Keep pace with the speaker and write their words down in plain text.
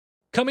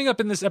Coming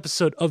up in this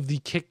episode of the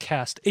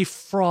Kickcast, a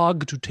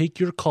frog to take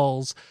your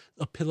calls,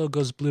 a pillow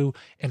goes blue,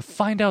 and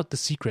find out the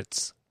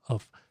secrets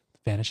of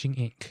Vanishing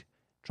Ink.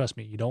 Trust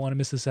me, you don't want to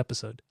miss this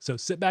episode. So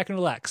sit back and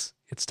relax.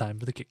 It's time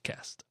for the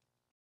Kickcast.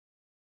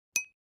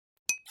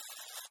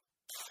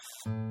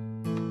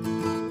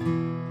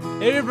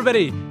 Hey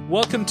everybody,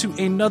 welcome to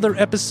another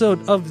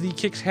episode of the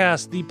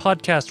Kickcast, the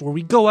podcast where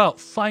we go out,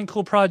 find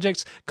cool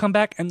projects, come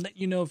back and let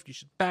you know if you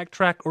should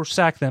backtrack or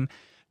sack them.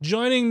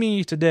 Joining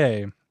me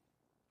today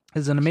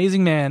is an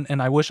amazing man,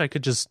 and I wish I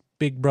could just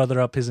big brother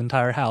up his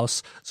entire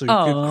house so he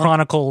could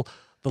chronicle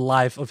the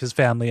life of his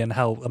family and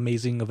how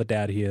amazing of a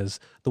dad he is.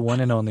 The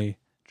one and only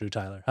Drew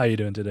Tyler. How are you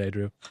doing today,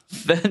 Drew?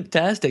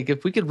 Fantastic.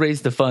 If we could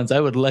raise the funds,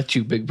 I would let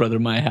you big brother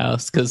my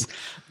house because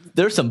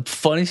there's some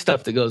funny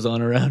stuff that goes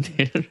on around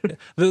here.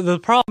 The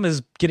problem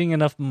is getting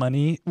enough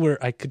money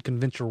where I could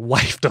convince your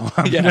wife to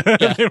want yeah.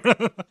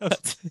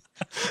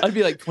 I'd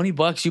be like,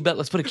 $20, you bet.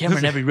 Let's put a camera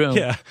in every room.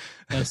 Yeah.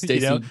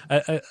 Stacey.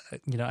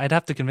 I'd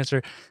have to convince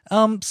her.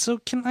 So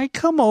can I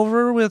come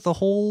over with a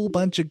whole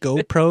bunch of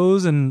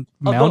GoPros and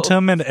mount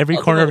them in every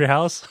corner of your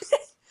house?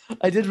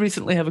 I did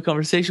recently have a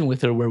conversation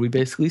with her where we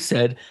basically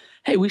said,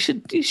 "Hey, you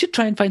should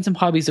try and find some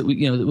hobbies that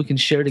we can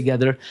share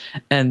together."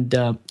 And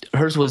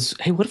hers was,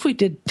 "Hey, what if we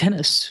did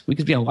tennis? We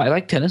could, I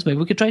like tennis. Maybe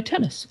we could try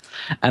tennis."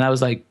 And I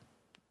was like,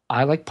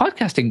 "I like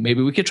podcasting.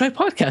 Maybe we could try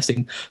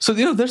podcasting." So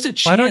there's a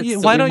chance.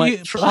 Why don't you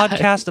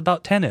podcast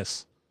about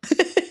tennis?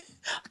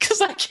 Because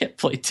I can't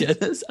play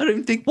tennis. I don't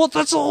even think. Well,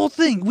 that's the whole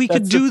thing. We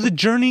could do the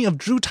journey of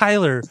Drew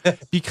Tyler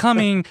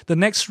becoming the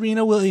next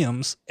Serena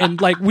Williams,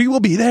 and we will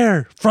be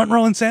there, front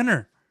row and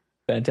center.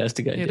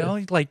 Fantastic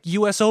idea. Like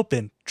U.S.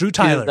 Open, Drew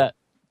Tyler.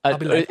 I'll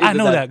be like, I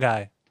know that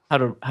guy. How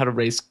to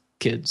raise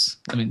kids.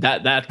 I mean,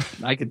 that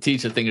I could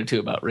teach a thing or two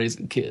about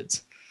raising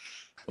kids.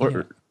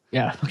 Okay.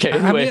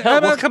 Anyway,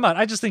 come on.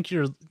 I just think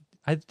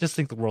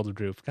the world of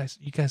Drew. Guys,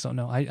 you guys don't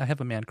know. I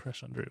have a man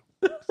crush on Drew.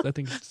 I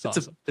think it's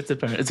awesome. It's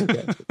apparent. It's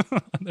okay.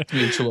 It's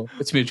mutual.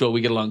 It's mutual. We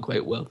get along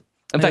quite well.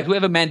 In fact, we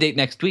have a mandate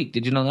next week.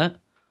 Did you know that?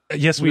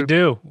 Yes, we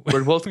do.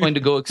 We're both going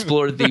to go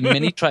explore the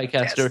mini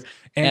TriCaster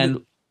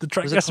and the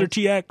TriCaster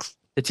TX.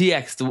 The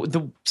TX,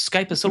 the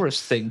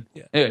Skyposaurus thing.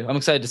 Yeah. Anyway, I'm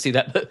excited to see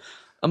that. But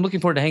I'm looking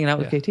forward to hanging out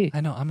with KT.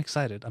 I know. I'm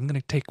excited. I'm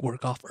going to take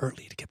work off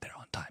early to get there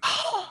on time.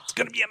 It's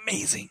going to be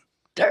amazing.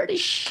 Dirty.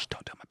 Shh,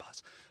 don't tell my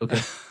boss.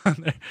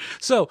 Okay.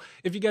 So,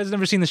 if you guys have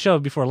never seen the show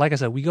before, like I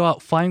said, we go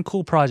out, find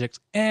cool projects,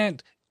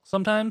 and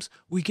sometimes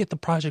we get the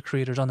project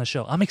creators on the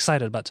show. I'm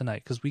excited about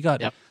tonight because we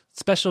got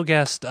special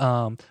guest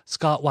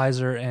Scott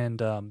Weiser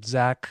and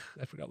Zach.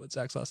 I forgot what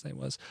Zach's last name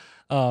was.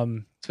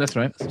 Smith,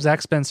 right?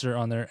 Zach Spencer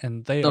on there,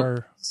 and they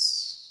are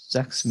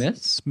Zach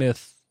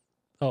Smith.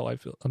 Oh,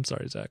 I'm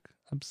sorry, Zach.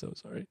 I'm so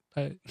sorry.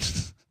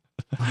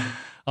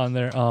 On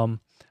there,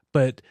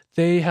 but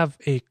they have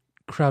a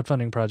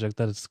crowdfunding project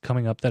that is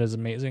coming up that is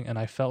amazing, and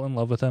I fell in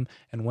love with them.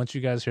 And once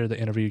you guys hear the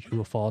interview, you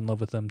will fall in love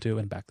with them too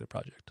and back their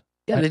project.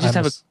 Yeah, they just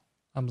have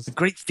a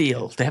great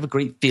feel. They have a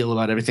great feel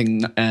about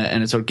everything,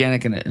 and it's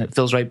organic and it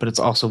feels right, but it's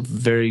also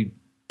very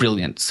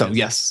brilliant. So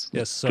yes.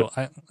 So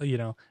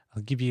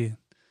I'll give you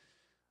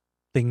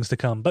things to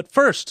come. But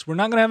first, we're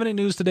not going to have any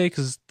news today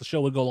because the show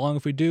would go long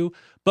if we do.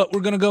 But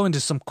we're going to go into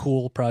some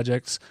cool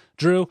projects.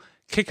 Drew,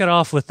 kick it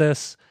off with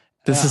this.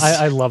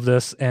 I love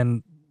this,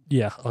 and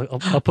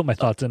I'll put my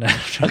thoughts in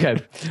it.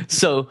 Okay,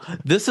 so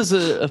this is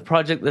a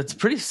project that's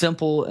pretty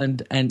simple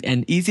and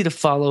easy to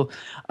follow.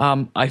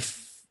 I'm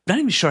not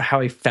even sure how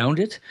I found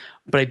it,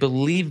 but I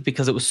believe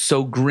because it was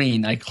so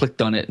green, I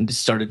clicked on it and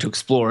just started to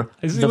explore.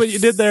 I see what you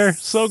did there.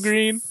 So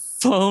green.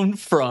 Phone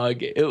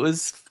frog. It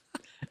was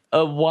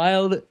a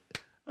wild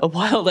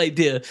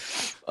idea.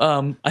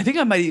 I think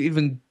I might have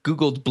even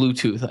Googled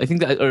Bluetooth. I think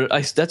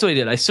that's what I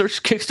did. I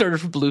searched Kickstarter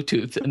for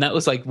Bluetooth, and that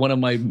was one of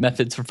my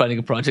methods for finding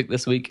a project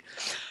this week.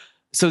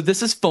 So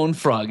this is Phone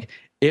Frog.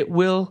 It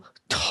will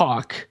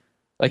talk,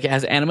 it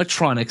has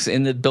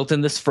animatronics built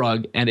in this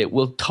frog, and it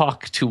will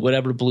talk to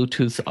whatever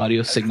Bluetooth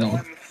audio signal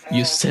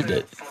you send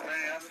it.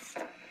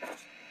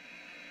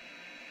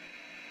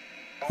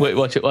 Wait,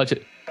 watch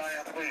it.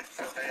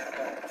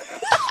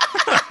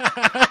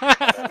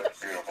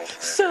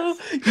 So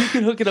you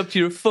can hook it up to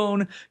your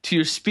phone, to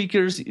your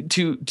speakers,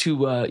 to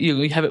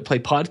you have it play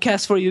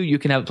podcasts for you. You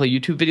can have it play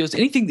YouTube videos,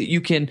 anything that you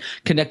can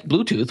connect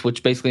Bluetooth,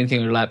 which basically anything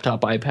on your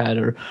laptop,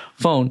 iPad, or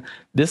phone.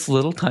 This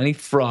little tiny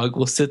frog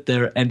will sit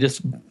there and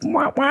just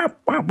wah, wah,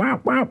 wah, wah,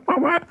 wah, wah,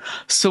 wah.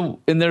 So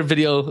in their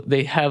video,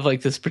 they have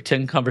this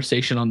pretend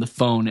conversation on the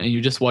phone, and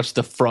you just watch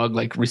the frog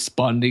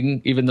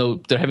responding, even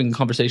though they're having a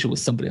conversation with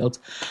somebody else.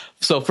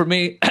 So for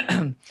me,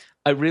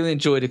 I really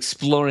enjoyed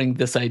exploring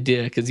this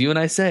idea because you and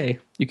I say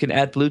you can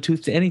add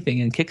Bluetooth to anything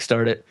and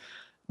kickstart it.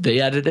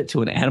 They added it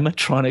to an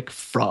animatronic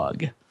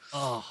frog.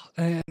 Oh,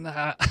 and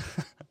I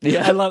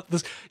love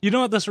this. You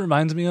know what this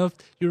reminds me of?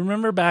 You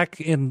remember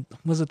back in,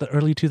 was it the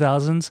early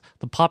 2000s?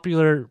 The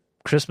popular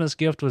Christmas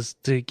gift was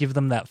to give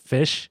them that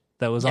fish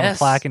that was on a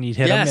plaque, and you'd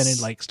hit them and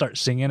it'd start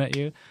singing at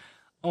you.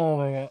 Oh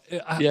my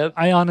God.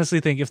 I honestly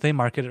think if they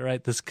market it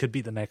right, this could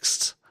be the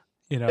next,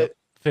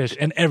 fish,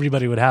 and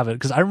everybody would have it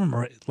because I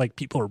remember like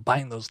people were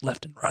buying those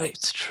left and right.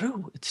 It's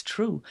true. It's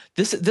true.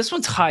 This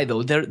one's high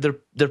though.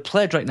 Their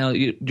pledge right now,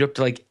 you're up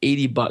to like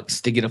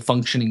 $80 to get a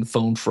functioning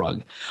phone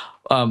frog.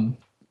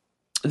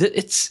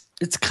 It's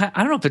kind.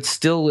 I don't know if it's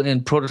still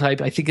in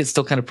prototype. I think it's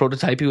still kind of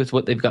prototypey with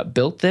what they've got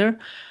built there.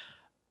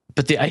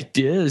 But the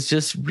idea is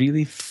just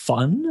really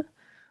fun.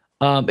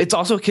 It's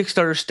also a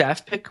Kickstarter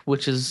staff pick,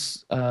 which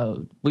is I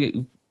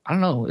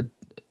don't know,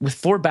 with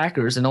 4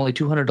 backers and only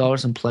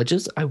 $200 in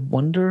pledges. I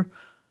wonder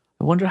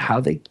how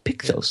they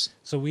pick those.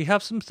 So we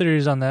have some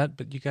theories on that,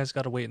 but you guys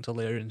got to wait until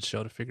later in the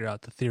show to figure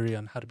out the theory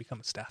on how to become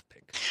a staff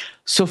pick.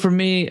 So for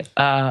me,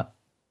 I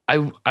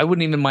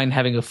wouldn't even mind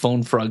having a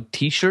Phone Frog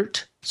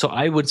T-shirt. So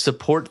I would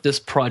support this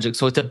project.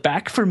 So it's a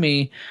back for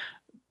me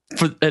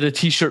at a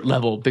T-shirt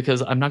level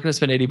because I'm not going to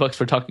spend $80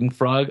 for Talking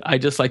Frog. I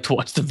just like to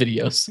watch the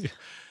videos.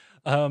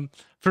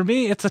 For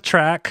me, it's a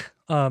track,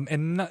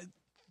 and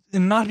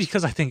not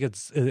because I think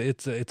it's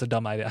a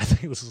dumb idea. I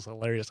think this is a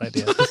hilarious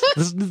idea.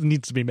 This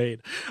needs to be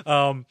made.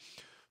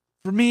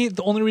 For me,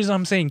 the only reason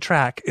I'm saying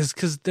track is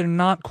because they're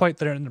not quite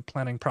there in the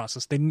planning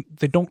process. They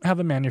don't have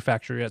a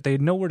manufacturer yet. They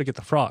know where to get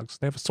the frogs.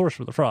 They have a source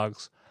for the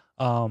frogs,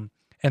 and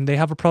they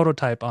have a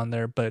prototype on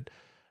there. But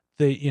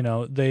they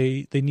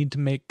need to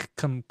make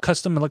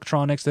custom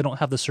electronics. They don't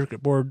have the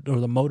circuit board or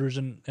the motors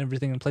and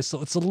everything in place.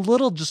 So it's a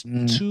little just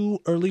too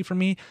early for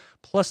me.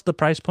 Plus, the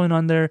price point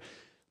on there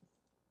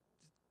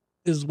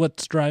is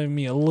what's driving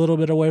me a little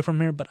bit away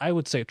from here, but I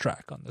would say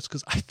track on this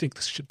because I think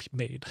this should be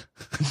made.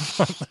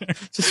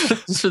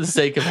 just for the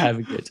sake of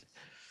having it.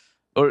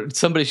 Or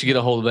somebody should get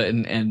a hold of it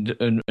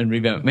and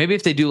revamp it. Maybe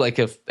if they do like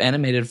a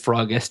animated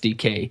frog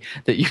SDK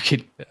that you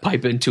could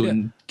pipe into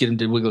and get him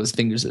to wiggle his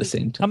fingers at the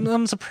same time.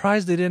 I'm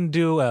surprised they didn't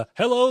do a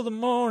hello the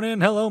morning,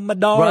 hello my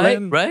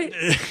darling. Right?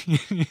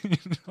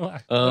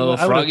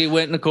 Froggy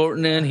went in the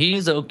courting and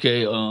he's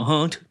okay.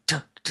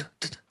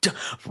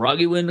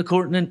 Froggy went in the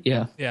courting and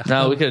yeah.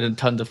 No, we could have done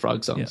tons of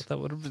frog songs. Yeah, that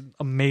would have been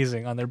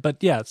amazing on there. But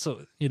yeah,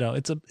 so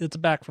it's a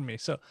back for me.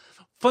 So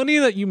funny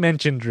that you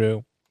mentioned,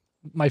 Drew.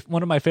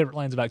 One of my favorite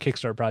lines about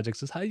Kickstarter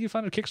projects is how you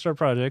find a Kickstarter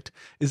project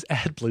is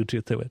add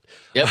Bluetooth to it.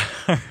 Yep.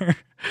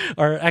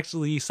 Our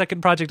actually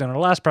second project and our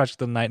last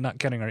project of the night, not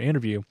counting our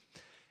interview,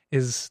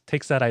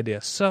 takes that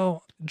idea.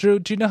 So, Drew,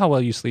 do you know how well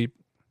you sleep?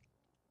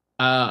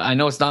 I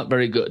know it's not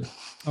very good.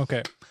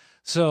 Okay.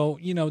 So,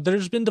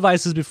 there's been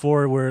devices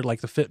before where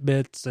like the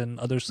Fitbits and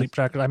other sleep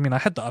trackers. I mean, I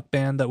had the Up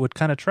Band that would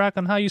kind of track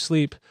on how you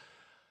sleep.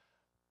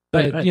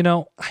 But, right. I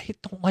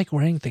don't like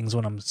wearing things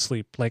when I'm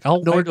asleep. Like,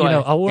 I'll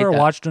wear a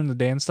watch during the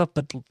day and stuff.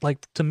 But,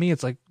 like, to me,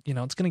 it's like,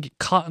 it's going to get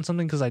caught on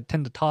something because I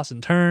tend to toss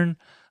and turn.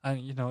 And,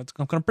 I'm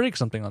going to break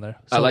something on there.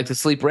 So, I like to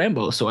sleep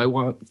Rambo, so I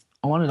want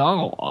it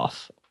all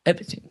off.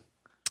 Everything.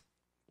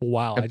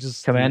 Wow.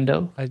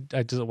 Commando. I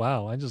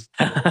just.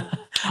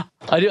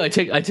 I do. I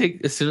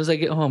take as soon as I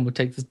get home, I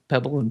take this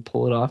pebble and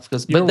pull it off.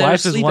 Your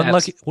wife is one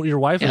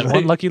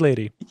lucky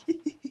lady.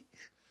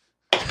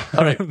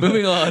 All right,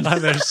 moving on.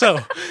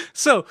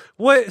 So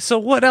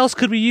what else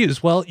could we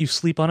use? Well, you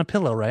sleep on a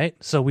pillow, right?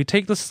 So we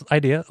take this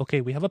idea.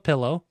 Okay, we have a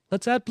pillow.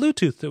 Let's add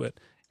Bluetooth to it.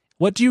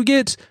 What do you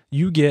get?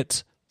 You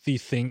get the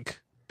Think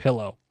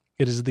Pillow.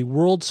 It is the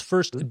world's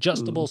first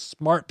adjustable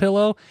smart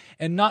pillow,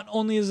 and not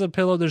only is it a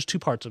pillow, there's 2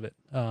 parts of it.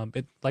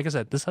 Like I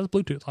said, this has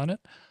Bluetooth on it.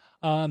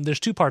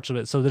 There's 2 parts of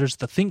it. So there's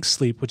the Think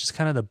Sleep, which is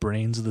kind of the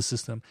brains of the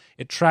system.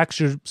 It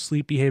tracks your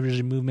sleep behaviors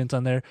and movements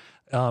on there.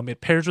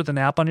 It pairs with an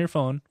app on your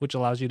phone, which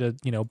allows you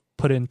to,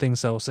 put in things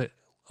so say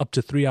up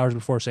to 3 hours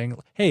before saying,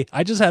 hey,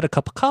 I just had a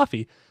cup of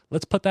coffee.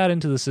 Let's put that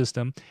into the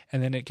system.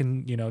 And then it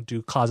can,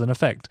 do cause and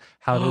effect.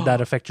 How did that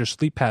affect your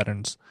sleep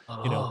patterns?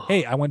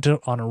 Hey, I went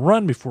on a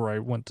run before I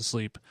went to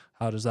sleep.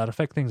 How does that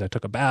affect things? I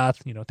took a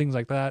bath, things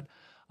like that.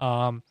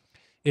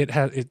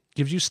 It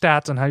gives you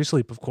stats on how you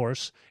sleep, of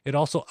course. It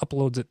also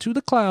uploads it to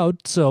the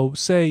cloud. So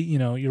say,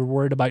 you're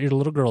worried about your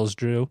little girls,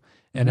 Drew,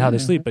 and how they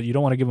sleep, but you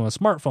don't want to give them a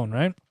smartphone,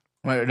 right?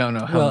 Right, no.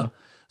 Well,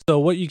 so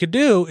what you could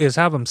do is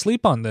have them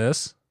sleep on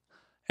this,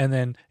 and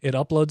then it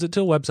uploads it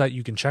to a website.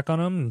 You can check on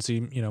them and see,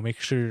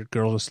 make sure your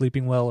girl is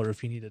sleeping well, or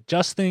if you need to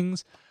adjust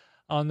things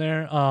on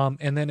there.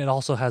 And then it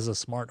also has a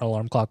smart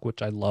alarm clock,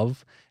 which I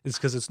love, is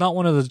because it's not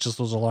one of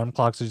those alarm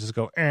clocks that just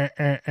go,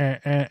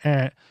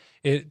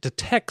 It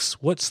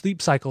detects what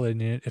sleep cycle in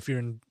it, if you're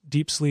in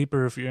deep sleep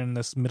or if you're in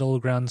this middle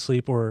ground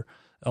sleep or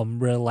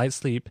real light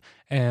sleep.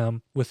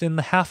 And within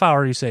the half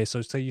hour, you say,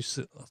 so say you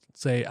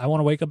say, I want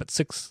to wake up at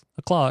 6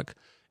 o'clock.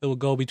 It will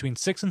go between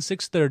 6 and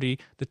 6:30,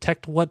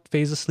 detect what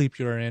phase of sleep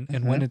you're in,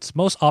 and when it's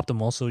most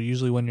optimal, so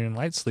usually when you're in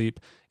light sleep,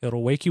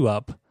 it'll wake you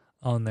up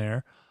on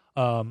there.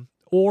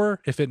 Or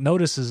if it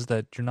notices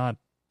that you're not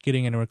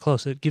getting anywhere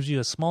close, it gives you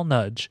a small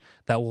nudge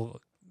that will,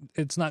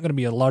 it's not going to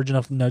be a large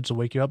enough nudge to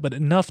wake you up, but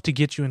enough to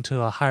get you into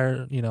a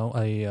higher,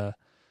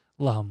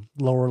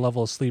 lower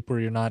level of sleep where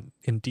you're not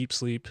in deep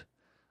sleep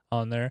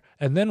on there,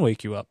 and then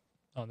wake you up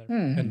on there.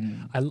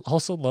 And I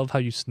also love how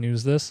you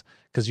snooze this,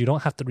 because you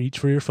don't have to reach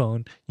for your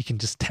phone. You can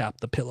just tap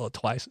the pillow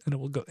twice and it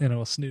will go, and it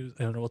will snooze,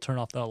 and it will turn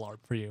off the alarm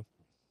for you.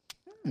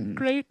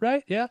 Great,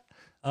 right? Yeah.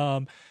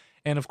 And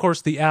of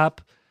course the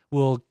app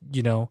will,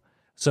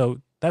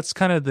 so that's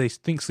kind of the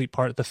Think Sleep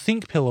part. The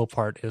Think Pillow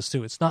part is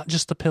too. It's not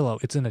just a pillow;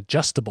 it's an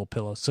adjustable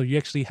pillow. So you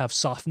actually have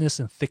softness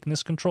and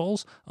thickness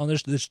controls.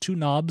 There's two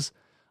knobs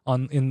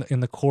in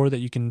the core that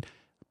you can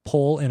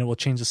pull, and it will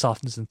change the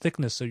softness and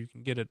thickness, so you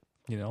can get it,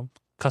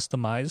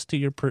 customized to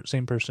your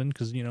same person,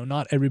 because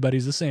not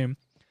everybody's the same.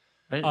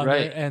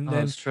 Right. And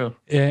then that's true.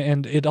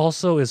 And it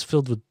also is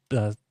filled with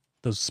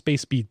those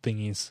space bead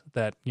thingies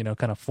that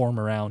kind of form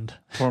around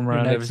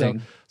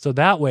everything. So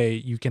that way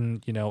you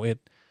can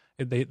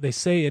they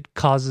say it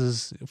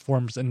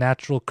forms a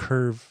natural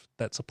curve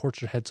that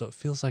supports your head, so it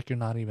feels like you're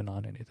not even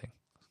on anything.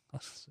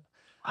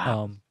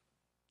 Wow.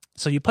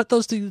 So you put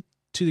those two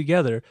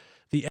together,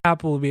 the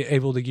app will be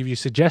able to give you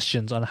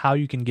suggestions on how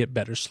you can get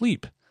better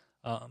sleep.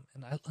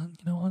 And I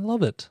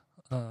love it.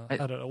 I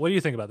don't know. What do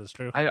you think about this,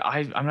 Drew?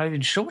 I'm not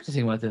even sure what to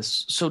think about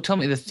this. So tell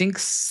me, the Think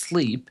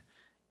Sleep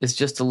is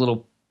just a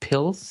little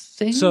pill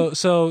thing?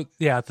 So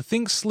yeah, the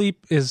Think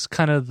Sleep is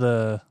kind of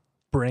the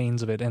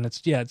brains of it, and it's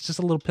just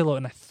a little pillow,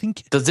 and I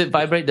think does it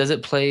vibrate? Does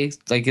it play?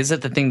 Like, is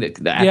it the thing that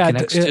the app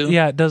connects to?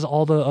 Yeah, it does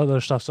all the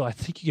other stuff. So I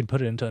think you can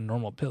put it into a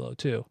normal pillow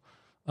too,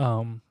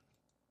 on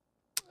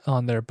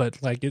there. But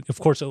of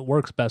course, it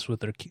works best with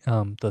their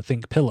the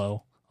Think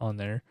Pillow on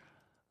there.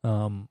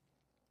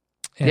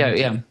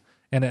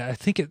 And I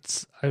think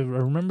I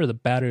remember the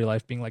battery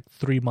life being like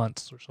 3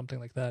 months or something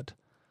like that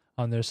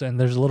on there. So, and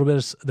there's a little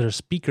bit there's a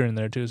speaker in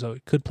there too, so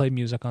it could play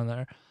music on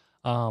there.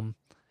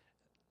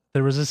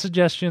 There was a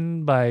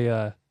suggestion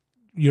by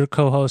your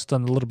co-host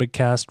on the Little Big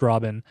Cast,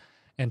 Robin,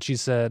 and she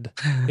said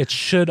it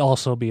should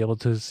also be able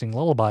to sing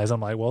lullabies. I'm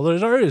like, well,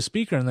 there's already a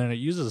speaker in there and it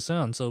uses a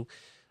sound, so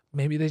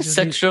maybe they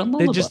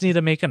just need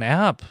to make an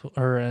app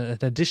or an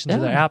addition to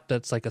the app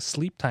that's like a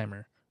sleep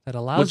timer that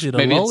allows you to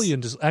lull you.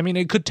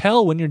 It could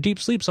tell when you're deep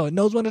sleep, so it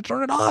knows when to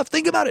turn it off.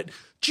 Think about it.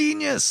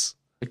 Genius.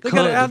 They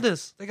got to add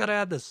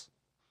this.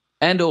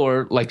 And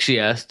or, like she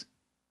asked,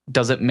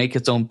 does it make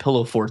its own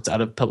pillow forts out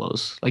of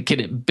pillows? Like,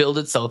 can it build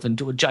itself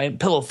into a giant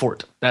pillow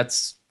fort?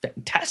 That's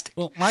fantastic.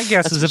 Well, my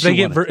guess is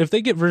if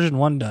they get version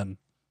 1 done,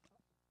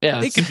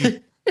 it could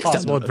be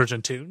possible with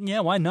version 2. Yeah,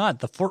 why not?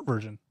 The fort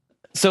version.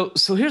 So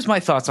here's my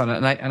thoughts on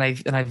it,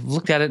 and I've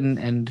looked at it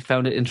and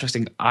found it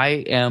interesting. I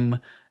am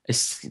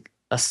was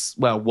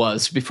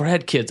before I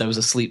had kids, I was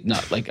a sleep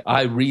nut. Like,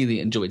 I really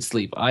enjoyed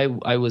sleep. I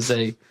was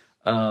a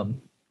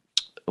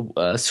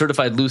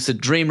certified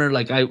lucid dreamer.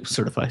 But I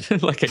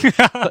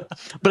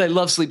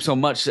love sleep so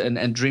much,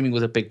 and dreaming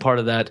was a big part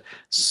of that.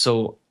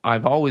 So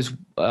I've always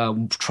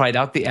tried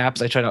out the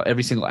apps. I tried out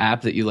every single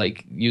app that you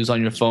use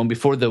on your phone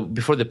before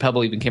the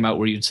Pebble even came out,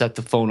 where you'd set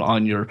the phone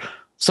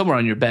somewhere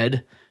on your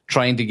bed,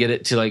 trying to get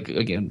it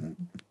to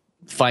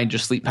find your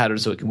sleep pattern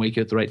so it can wake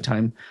you at the right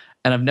time.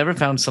 And I've never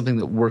found something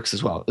that works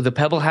as well. The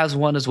Pebble has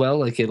one as well.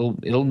 Like,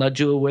 it'll nudge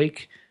you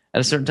awake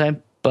at a certain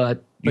time,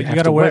 but you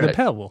got to wear the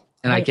Pebble.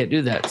 And I can't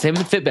do that. Same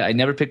with the Fitbit. I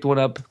never picked one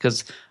up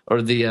was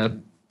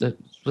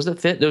it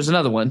Fit? There was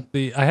another one.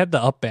 I had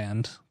the Up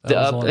Band.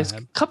 There's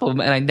a couple of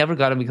them, and I never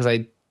got them because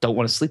I don't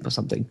want to sleep with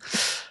something.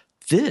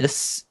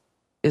 This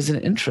is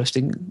an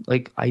interesting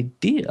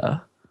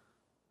idea.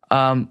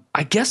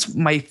 I guess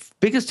my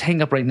biggest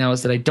hang up right now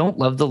is that I don't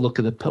love the look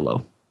of the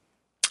pillow.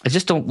 I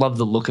just don't love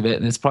the look of it,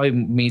 and it's probably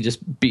me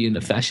just being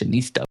a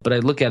fashionista. But I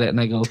look at it and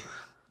I go,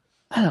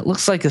 man, it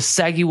looks like a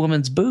saggy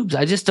woman's boobs.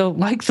 I just don't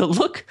like the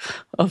look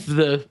of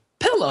the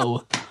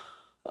pillow.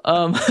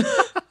 The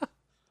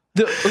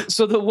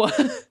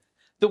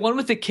one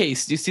with the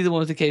case. Do you see the one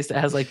with the case that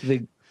has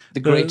the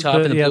gray top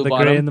and the blue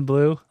bottom? Gray and the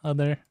blue on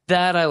there.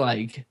 That I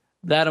like.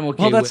 That I'm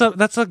okay with. Well,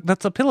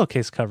 that's a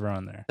pillowcase cover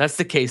on there. That's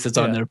the case that's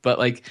on there. But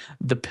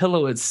the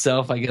pillow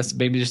itself, I guess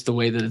maybe just the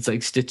way that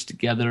it's stitched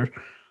together.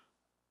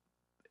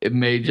 It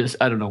may just,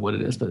 I don't know what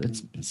it is, but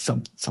it's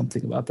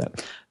something about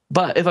that.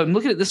 But if I'm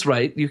looking at this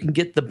right, you can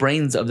get the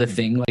brains of the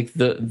thing, like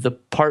the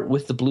part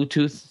with the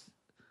Bluetooth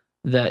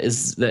that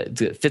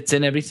fits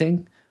in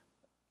everything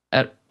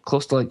at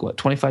close to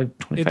 25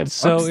 bucks?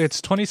 So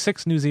it's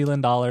 26 New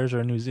Zealand dollars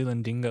or New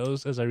Zealand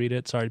dingoes, as I read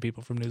it. Sorry,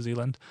 people from New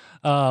Zealand.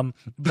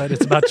 But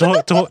it's about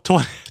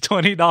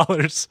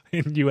 $20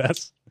 in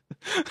US.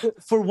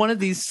 For one of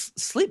these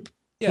sleep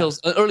pills,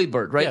 early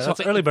bird, right? Yeah, so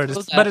that's early bird.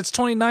 But it's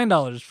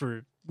 $29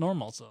 for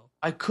normal. So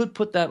I could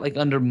put that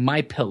under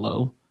my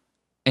pillow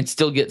and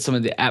still get some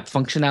of the app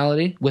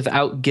functionality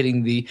without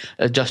getting the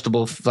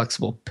adjustable,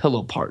 flexible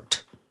pillow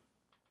part.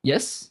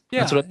 Yes?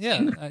 Yeah, that's what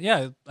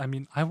I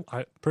mean,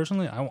 I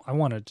personally, I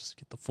want to just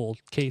get the full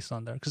case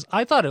on there because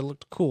I thought it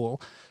looked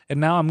cool, and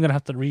now I'm gonna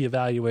have to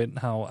reevaluate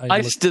how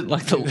I just didn't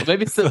like the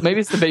maybe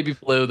it's the baby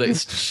blue that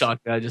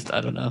shocked me. I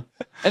don't know.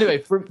 Anyway,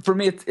 for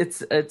me,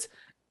 it's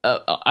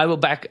I would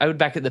back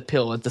at the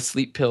pill, at the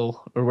sleep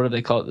pill, or what do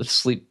they call it? The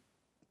sleep.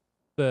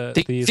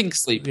 Think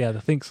Sleep. Yeah, the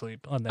Think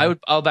Sleep on there.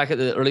 I'll back at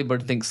the early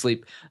bird Think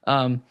Sleep.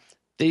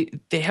 They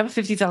have a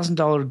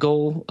 $50,000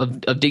 goal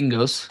of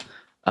dingoes,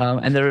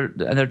 and they're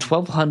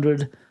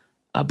 1,200,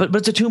 but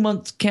it's a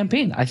 2-month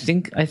campaign. I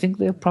think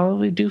they'll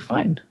probably do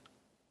fine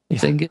if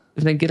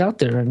they get out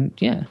there, and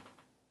I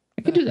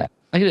can do that.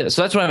 I get it.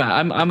 So that's where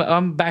I'm at.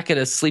 I'm back at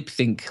a sleep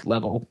think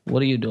level.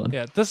 What are you doing?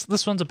 Yeah,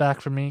 this one's a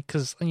back for me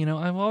because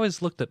I've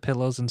always looked at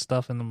pillows and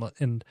stuff,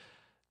 and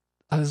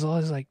I was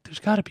always like, there's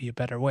got to be a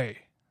better way,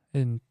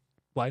 and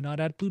why not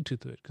add Bluetooth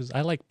to it? Because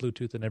I like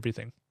Bluetooth and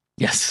everything.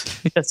 Yes,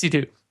 yes, you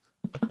do.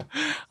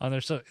 On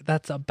there, so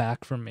that's a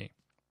back from me.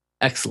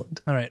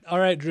 Excellent. All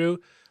right, Drew.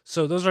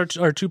 So those are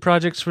our two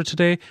projects for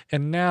today,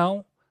 and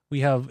now we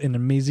have an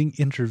amazing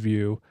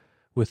interview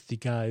with the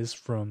guys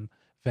from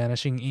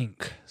Vanishing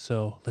Ink.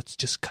 So let's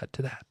just cut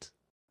to that.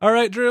 All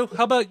right, Drew,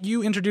 how about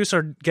you introduce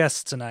our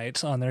guests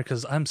tonight on there,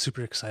 because I'm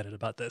super excited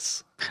about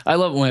this. I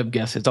love when we have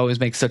guests. It always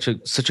makes such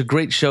a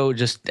great show. It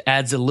just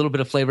adds a little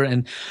bit of flavor,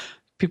 and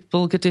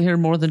people get to hear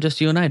more than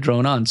just you and I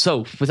drone on.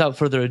 So without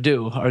further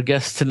ado, our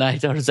guests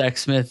tonight are Zach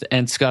Smith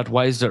and Scott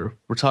Weiser.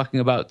 We're talking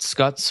about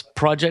Scott's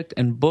project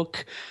and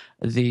book,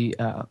 The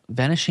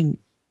Vanishing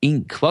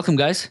Ink. Welcome,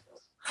 guys.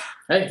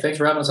 Hey, thanks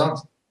for having us on.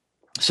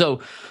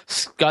 So,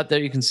 Scott, there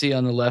you can see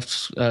on the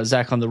left,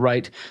 Zach on the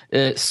right.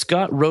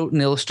 Scott wrote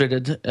and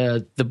illustrated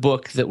the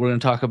book that we're going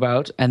to talk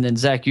about. And then,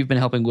 Zach, you've been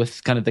helping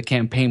with kind of the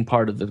campaign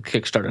part of the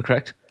Kickstarter,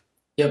 correct?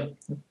 Yep,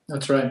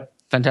 that's right.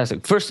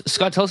 Fantastic. First,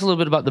 Scott, tell us a little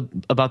bit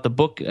about the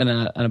book and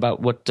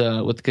about what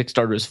the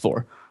Kickstarter is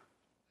for.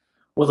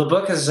 Well, the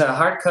book is a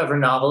hardcover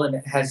novel, and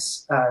it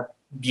has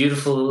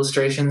beautiful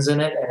illustrations in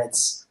it, and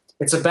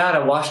it's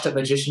about a washed-up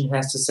magician who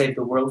has to save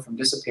the world from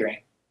disappearing.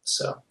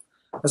 So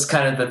that's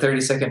kind of the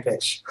 30-second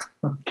pitch.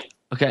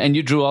 Okay, and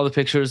you drew all the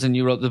pictures and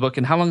you wrote the book.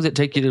 And how long does it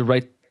take you to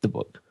write the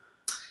book?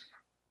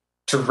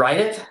 To write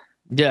it?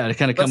 Yeah, to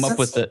kind of come up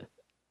with it.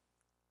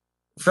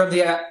 From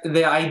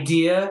the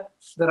idea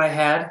that I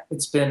had,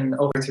 it's been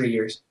over 3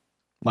 years.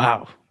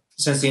 Wow.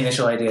 Since the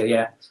initial idea,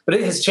 yeah. But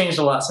it has changed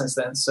a lot since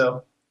then.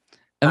 So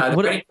the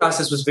writing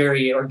process was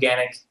very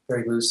organic,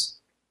 very loose.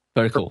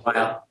 Very cool. For a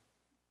while.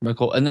 Very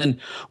cool. And then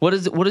what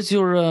is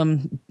your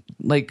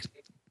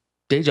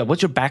day job?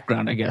 What's your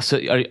background, I guess? So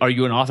are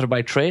you an author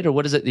by trade, or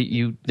what is it that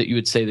you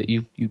would say that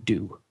you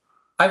do?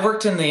 I've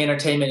worked in the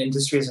entertainment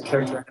industry as a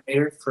character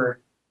animator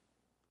for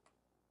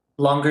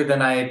longer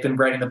than I've been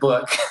writing the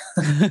book.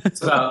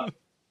 It's about,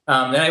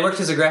 and I worked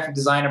as a graphic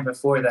designer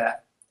before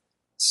that.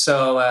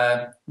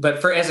 So,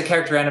 but as a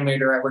character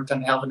animator, I worked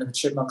on Alvin and the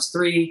Chipmunks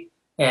 3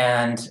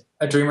 and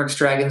a DreamWorks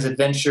Dragons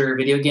Adventure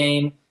video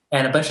game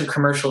and a bunch of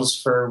commercials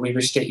for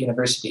Weber State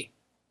University.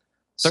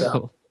 Very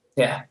cool.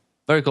 Yeah.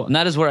 Very cool. And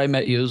that is where I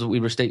met you, is at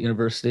Weber State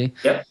University.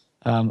 Yep.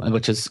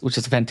 Which is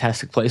a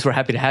fantastic place. We're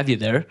happy to have you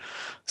there.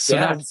 So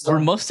now we're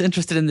most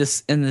interested in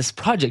this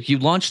project. You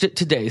launched it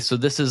today, so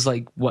this is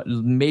like what,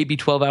 maybe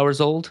 12 hours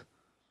old?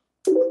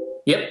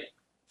 Yep.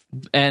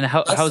 And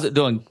how's it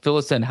doing? Fill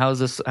us in. How's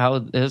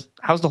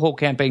the whole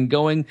campaign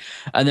going?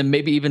 And then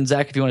maybe even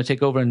Zach, if you want to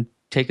take over and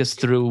take us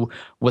through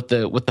what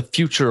the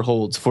future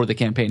holds for the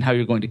campaign, how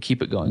you're going to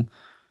keep it going.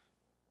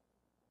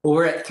 Well,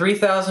 we're at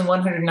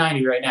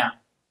 3,190 right now,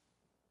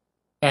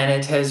 and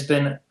it has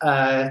been.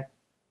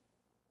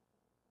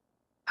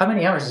 How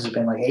many hours has it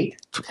been? Like 8?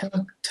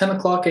 10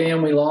 o'clock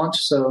a.m. we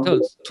launched, so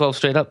it's 12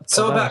 straight up.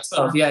 So about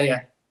 12,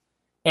 yeah.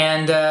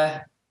 And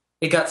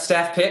it got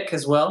staff pick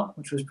as well,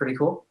 which was pretty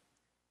cool.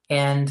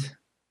 And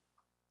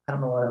I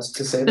don't know what else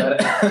to say about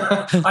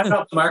it. I'm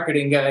not the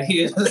marketing guy.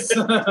 He is.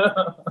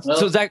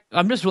 So Zach,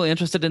 I'm just really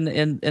interested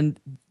in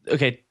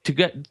okay, to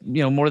get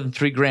more than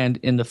 $3,000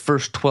 in the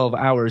first 12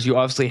 hours, you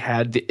obviously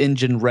had the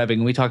engine revving,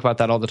 and we talk about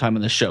that all the time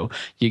on the show.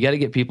 You got to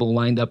get people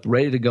lined up,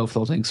 ready to go for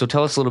the thing. So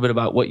tell us a little bit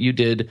about what you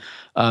did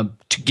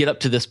to get up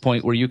to this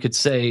point where you could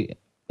say,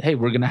 "Hey,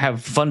 we're going to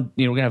have fun.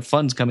 We're going to have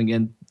funds coming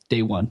in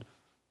day one."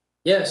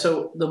 Yeah.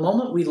 So the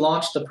moment we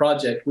launched the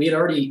project, we had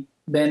already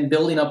been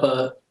building up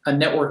a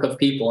network of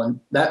people,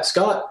 and that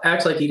Scott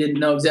acts like he didn't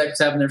know exactly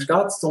what's happening there.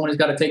 Scott's the one who's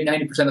got to take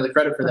 90% of the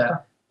credit for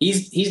that.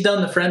 He's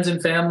done the friends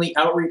and family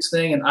outreach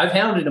thing, and I've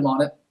hounded him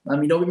on it. I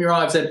mean, don't get me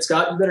wrong. I've said,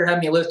 Scott, you better have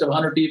me a list of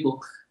 100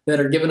 people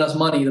that are giving us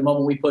money the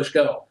moment we push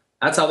go.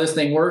 That's how this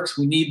thing works.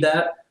 We need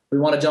that. We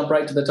want to jump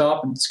right to the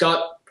top. And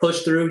Scott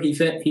pushed through.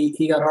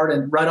 He got hard,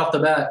 and right off the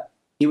bat,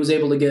 he was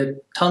able to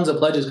get tons of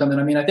pledges coming.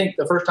 I mean, I think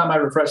the first time I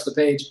refreshed the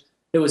page,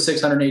 it was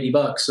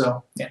 $680.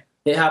 So yeah,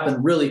 it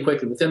happened really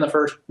quickly. Within the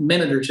first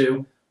minute or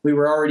two, we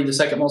were already the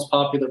second most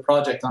popular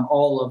project on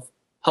all of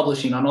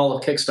publishing, on all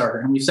of Kickstarter,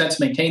 and we've since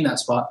maintained that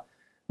spot.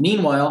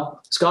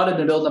 Meanwhile, Scott had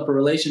been building up a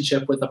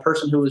relationship with the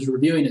person who was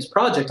reviewing his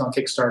project on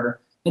Kickstarter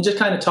and just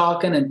kind of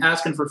talking and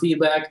asking for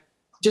feedback,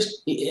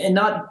 and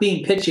not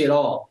being pitchy at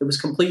all. It was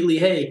completely,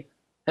 hey,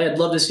 I'd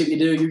love to see what you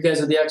do. You guys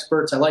are the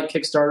experts. I like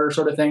Kickstarter,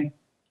 sort of thing.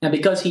 And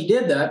because he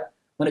did that,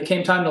 when it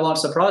came time to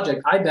launch the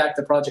project, I backed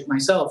the project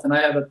myself, and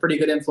I have a pretty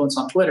good influence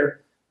on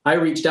Twitter. I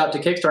reached out to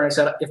Kickstarter and I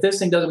said, if this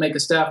thing doesn't make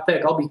a staff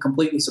pick, I'll be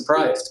completely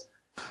surprised.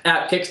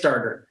 At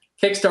Kickstarter.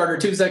 Kickstarter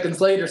 2 seconds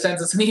later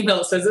sends us an email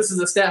that says this is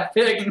a staff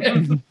pick.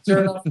 Sure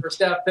enough, for a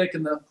staff pick,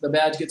 and the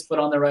badge gets put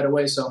on there right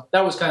away. So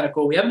that was kind of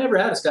cool. We have never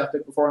had a staff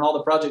pick before in all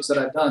the projects that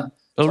I've done.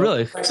 Oh, so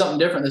really? I tried something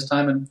different this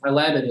time, and I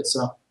landed it.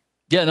 So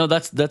yeah, no,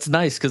 that's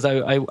nice, because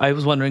I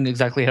was wondering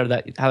exactly how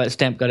that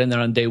stamp got in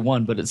there on day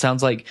one, but it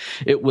sounds like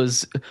it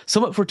was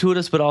somewhat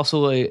fortuitous, but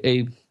also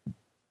a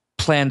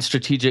planned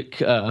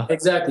strategic.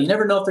 Exactly. You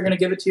never know if they're going to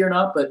give it to you or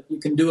not, but you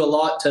can do a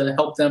lot to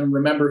help them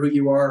remember who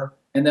you are.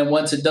 And then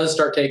once it does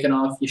start taking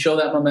off, you show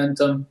that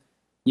momentum.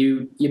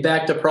 You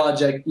back the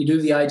project. You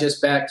do the I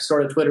just backed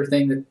sort of Twitter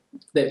thing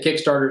that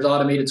Kickstarter's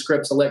automated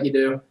scripts will let you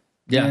do.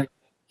 Yeah.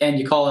 And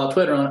you call out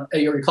Twitter on, or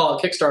you call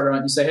out Kickstarter on,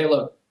 and you say, hey,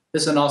 look,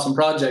 this is an awesome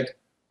project.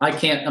 I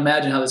can't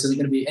imagine how this isn't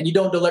going to be. And you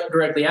don't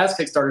directly ask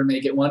Kickstarter to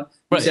make it one.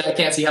 You say, I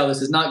can't see how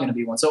this is not going to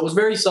be one. So it was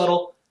very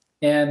subtle,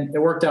 and it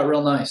worked out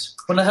real nice.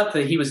 Well, I hope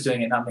that he was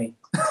doing it, not me.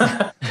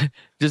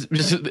 just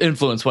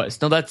influence wise.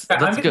 No, that's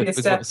I'm good. Be a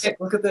stat,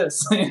 look at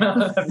this.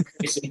 That'd be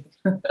crazy.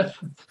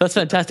 That's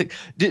fantastic.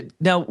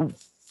 Now,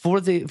 for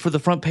the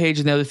front page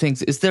and the other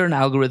things, is there an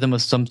algorithm or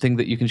something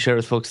that you can share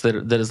with folks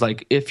that is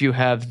like, if you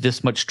have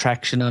this much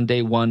traction on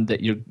day one, that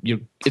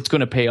it's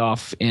going to pay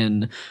off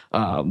in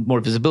more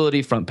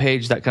visibility, front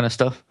page, that kind of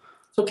stuff?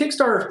 So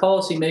Kickstarter's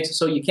policy makes it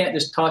so you can't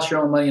just toss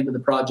your own money into the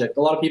project.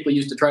 A lot of people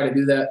used to try to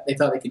do that. They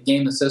thought they could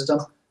game the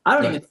system. I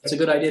don't even think it's a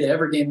good idea to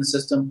ever game the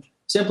system,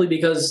 simply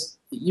because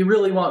you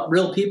really want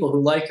real people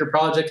who like your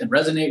project and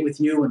resonate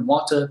with you and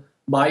want to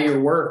buy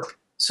your work.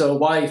 So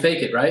why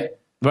fake it, right?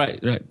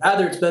 Right.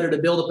 Rather, it's better to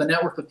build up a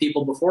network of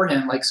people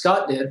beforehand, like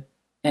Scott did,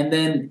 and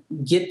then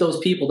get those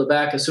people to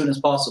back as soon as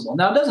possible.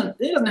 Now, it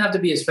doesn't have to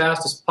be as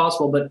fast as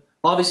possible, but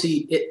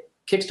obviously,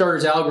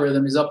 Kickstarter's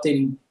algorithm is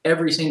updating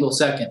every single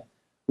second,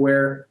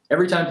 where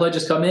every time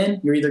pledges come in,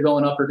 you're either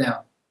going up or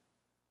down.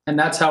 And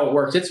that's how it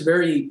works. It's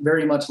very,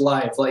 very much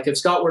live. Like if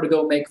Scott were to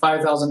go make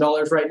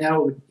 $5,000 right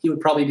now, he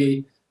would probably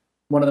be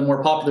one of the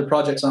more popular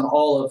projects on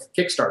all of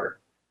Kickstarter.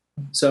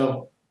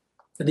 So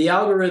the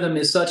algorithm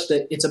is such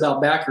that it's about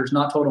backers,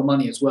 not total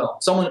money as well.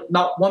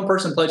 Not one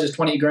person pledges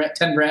 10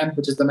 grand,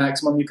 which is the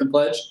maximum you can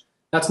pledge.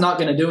 That's not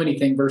going to do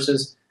anything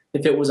versus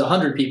if it was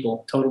 100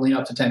 people totaling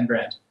up to 10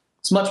 grand.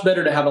 It's much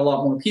better to have a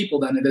lot more people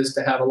than it is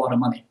to have a lot of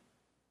money.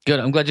 Good.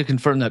 I'm glad you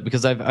confirmed that,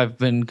 because I've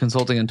been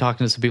consulting and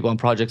talking to some people on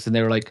projects, and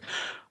they were like,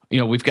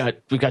 we've got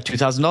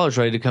 $2,000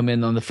 ready to come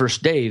in on the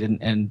first date,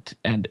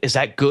 and is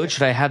that good?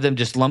 Should I have them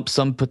just lump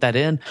sum put that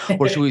in,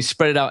 or should we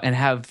spread it out and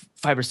have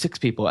 5 or 6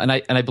 people? And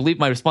I believe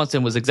my response to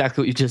him was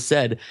exactly what you just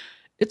said.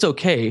 It's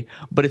okay,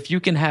 but if you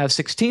can have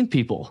 16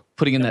 people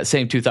putting in that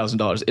same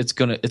 $2,000,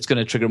 it's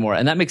gonna trigger more,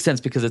 and that makes sense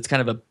because it's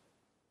kind of a.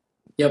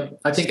 Yep,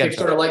 I think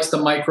Kickstarter likes the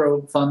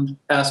micro fund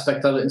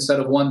aspect of it instead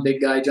of one big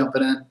guy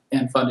jumping in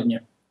and funding you.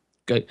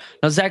 Good.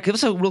 Now, Zach, give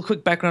us a real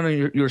quick background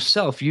on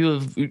yourself.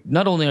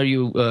 Not only are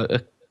you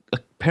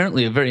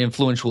apparently a very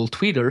influential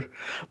tweeter,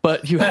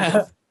 but you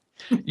have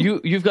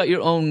you've got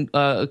your own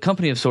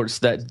company of sorts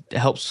that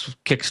helps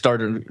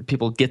Kickstarter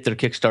people get their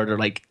Kickstarter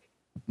like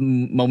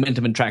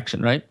momentum and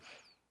traction, right?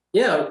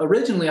 Yeah,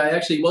 originally I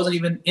actually wasn't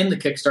even in the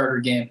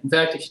Kickstarter game. In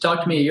fact, if you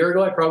talked to me a year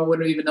ago, I probably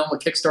wouldn't have even known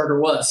what Kickstarter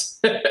was,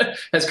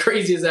 as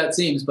crazy as that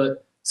seems.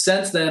 But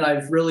since then,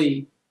 I've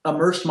really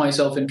immersed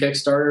myself in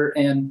Kickstarter,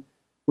 and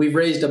we've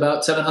raised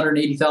about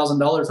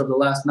 $780,000 over the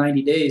last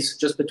 90 days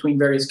just between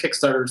various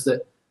Kickstarters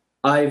that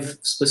I've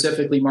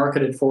specifically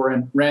marketed for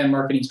and ran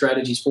marketing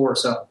strategies for.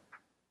 So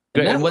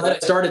and I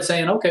started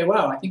saying, okay,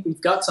 wow, I think we've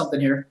got something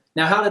here.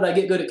 Now, how did I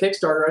get good at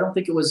Kickstarter? I don't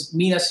think it was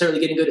me necessarily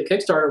getting good at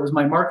Kickstarter. It was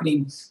my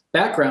marketing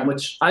background,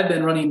 which I've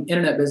been running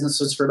internet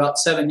businesses for about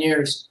 7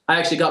 years. I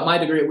actually got my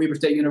degree at Weber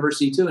State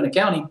University, too, in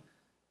accounting.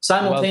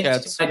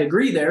 Simultaneously to my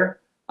degree there,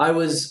 I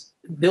was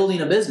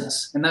building a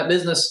business, and that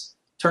business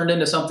turned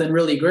into something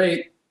really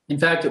great. In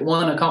fact, it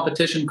won a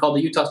competition called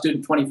the Utah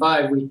Student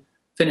 25. We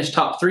finished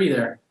top 3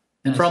 there.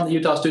 And from the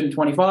Utah Student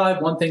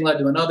 25, one thing led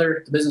to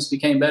another. The business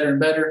became better and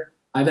better.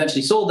 I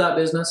eventually sold that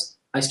business.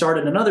 I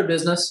started another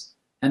business,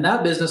 and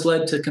that business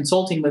led to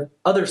consulting with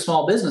other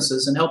small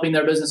businesses and helping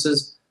their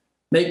businesses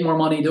make more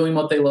money doing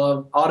what they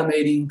love,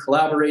 automating,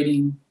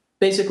 collaborating,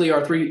 basically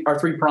our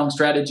three-pronged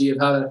strategy of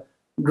how to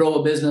grow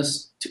a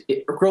business,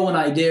 grow an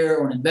idea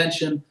or an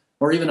invention,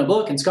 or even a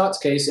book, in Scott's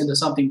case, into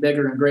something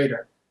bigger and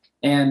greater.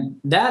 And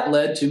that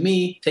led to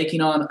me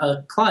taking on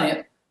a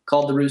client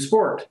called the Ruse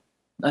Sport,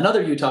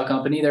 another Utah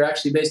company. They're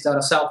actually based out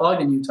of South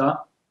Ogden,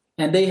 Utah.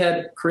 And they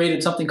had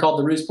created something called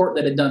the Ruse Sport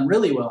that had done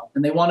really well.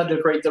 And they wanted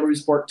to create the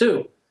Ruse Sport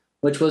 2,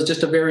 which was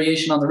just a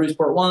variation on the Ruse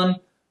Sport 1,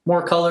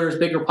 more colors,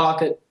 bigger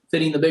pocket,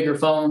 fitting the bigger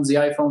phones, the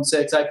iPhone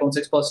 6, iPhone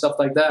 6 Plus, stuff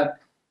like that.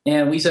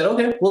 And we said,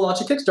 okay, we'll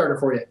launch a Kickstarter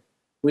for you.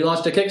 We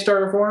launched a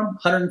Kickstarter for them.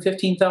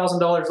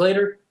 $115,000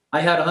 later, I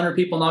had 100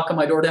 people knock on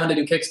my door down to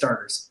do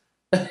Kickstarters.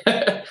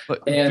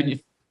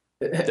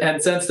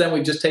 And since then,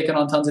 we've just taken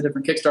on tons of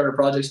different Kickstarter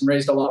projects and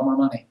raised a lot more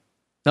money.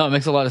 No, it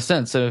makes a lot of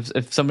sense. So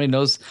if somebody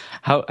knows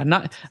how, and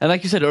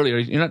like you said earlier,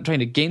 you're not trying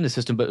to game the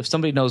system, but if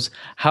somebody knows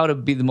how to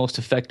be the most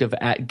effective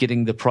at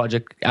getting the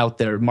project out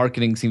there,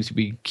 marketing seems to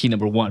be key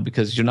number one,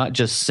 because you're not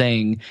just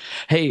saying,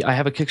 hey, I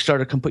have a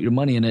Kickstarter, come put your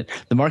money in it.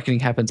 The marketing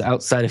happens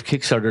outside of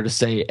Kickstarter to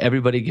say,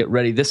 everybody get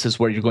ready. This is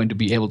where you're going to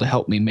be able to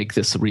help me make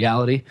this a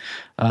reality.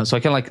 So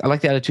I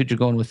like the attitude you're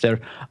going with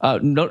there.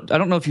 No, I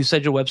don't know if you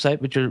said your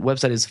website, but your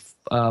website is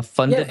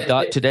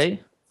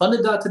funded.today.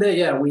 Funded.today,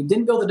 yeah. We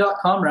didn't go the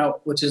 .com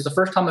route, which is the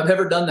first time I've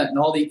ever done that in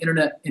all the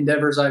internet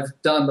endeavors I've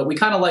done. But we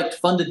kind of liked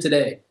Funded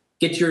Today.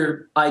 get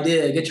your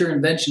idea, get your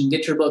invention,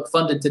 get your book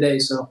funded today.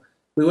 So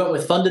we went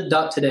with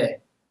funded.today.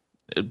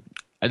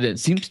 It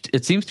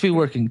seems to be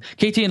working.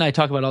 KT and I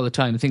talk about all the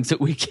time things that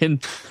we can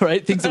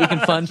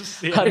fund.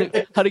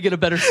 How to get a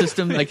better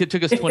system. Like it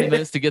took us 20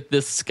 minutes to get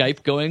this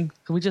Skype going.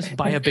 Can we just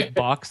buy a big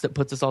box that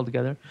puts us all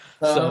together?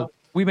 So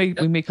we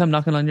may come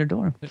knocking on your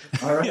door.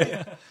 All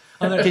right.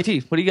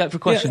 KT, what do you got for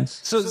questions?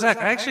 Yeah. So Zach,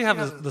 I actually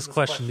have this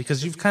question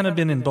because you've kind of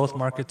been in both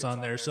markets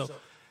on there. So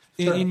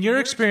in your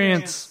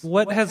experience,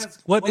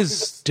 what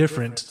is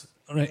different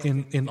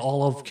in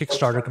all of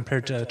Kickstarter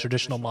compared to a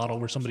traditional model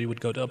where somebody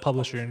would go to a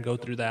publisher and go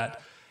through that?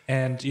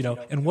 And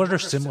and what are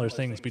similar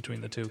things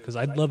between the two? Because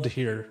I'd love to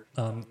hear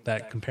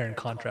that compare and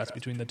contrast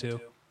between the two.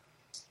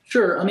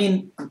 Sure. I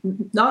mean,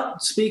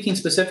 not speaking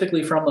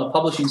specifically from a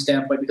publishing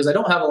standpoint, because I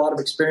don't have a lot of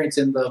experience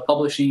in the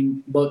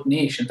publishing book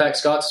niche. In fact,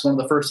 Scott's is one of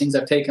the first things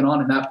I've taken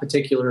on in that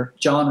particular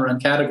genre and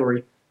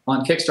category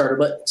on Kickstarter.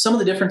 But some of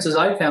the differences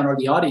I've found are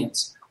the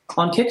audience.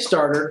 On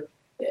Kickstarter,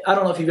 I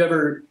don't know if you've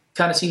ever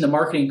kind of seen the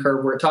marketing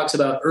curve where it talks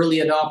about early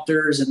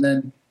adopters and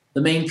then the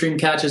mainstream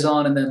catches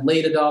on and then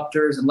late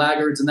adopters and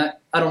laggards. And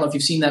that, I don't know if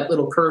you've seen that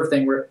little curve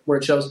thing where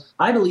it shows.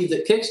 I believe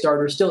that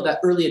Kickstarter is still at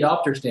that early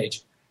adopter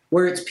stage,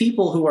 where it's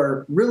people who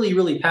are really,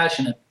 really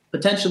passionate,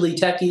 potentially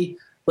techie,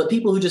 but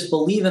people who just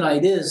believe in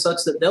ideas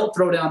such that they'll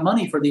throw down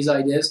money for these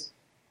ideas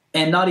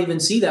and not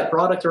even see that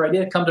product or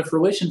idea come to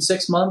fruition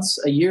 6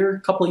 months, a year, a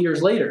couple of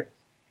years later.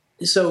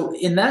 So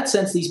in that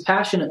sense, these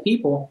passionate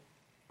people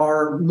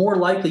are more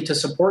likely to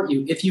support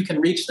you if you can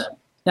reach them.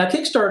 Now,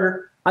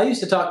 Kickstarter, I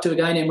used to talk to a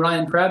guy named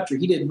Ryan Crabtree.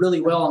 He did really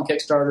well on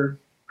Kickstarter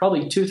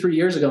probably 2-3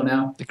 years ago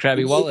now. The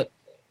Krabby Wallet.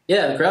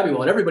 Yeah, the Krabby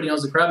Wallet. Everybody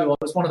knows the Krabby Wallet.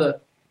 It was one of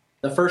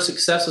the first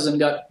successes and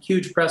got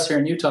huge press here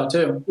in Utah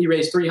too. He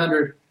raised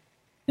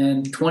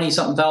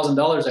 $320-something thousand,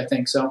 I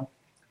think. So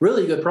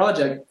really good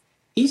project.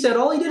 He said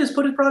all he did is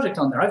put his project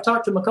on there. I've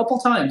talked to him a couple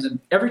times, and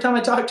every time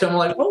I talk to him, I'm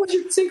like, what was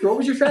your secret? What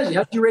was your strategy?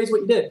 How did you raise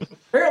what you did?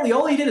 Apparently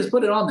all he did is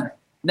put it on there.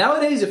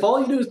 Nowadays, if all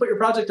you do is put your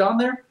project on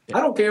there, I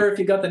don't care if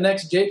you got the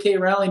next J.K.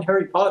 Rowling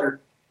Harry Potter,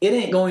 it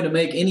ain't going to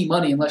make any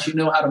money unless you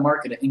know how to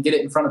market it and get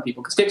it in front of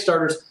people. Because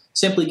Kickstarter's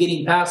simply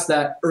getting past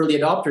that early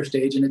adopter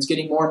stage, and it's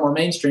getting more and more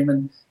mainstream.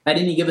 And at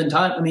any given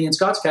time, I mean, in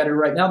Scott's category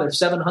right now, there's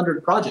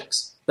 700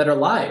 projects that are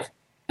live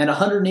and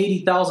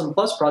 180,000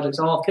 plus projects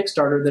on all of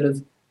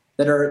Kickstarter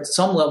that are at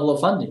some level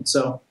of funding.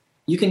 So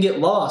you can get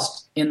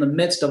lost in the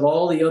midst of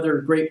all the other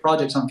great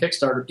projects on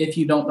Kickstarter if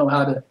you don't know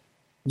how to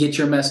get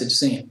your message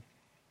seen.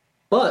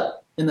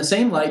 But in the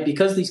same light,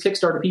 because these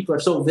Kickstarter people are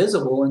so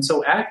visible and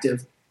so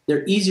active,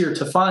 they're easier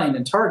to find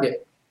and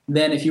target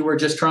than if you were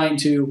just trying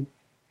to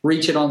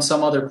reach it on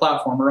some other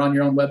platform or on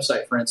your own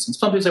website, for instance.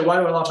 Some people say, why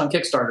do I launch on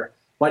Kickstarter?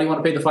 Why do you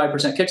want to pay the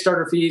 5%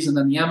 Kickstarter fees and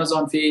then the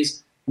Amazon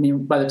fees? I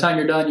mean, by the time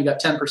you're done, you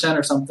got 10%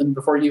 or something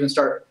before you even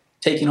start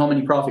taking home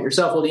any profit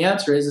yourself. Well, the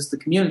answer is it's the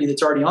community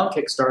that's already on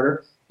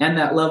Kickstarter and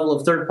that level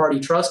of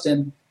third-party trust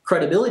and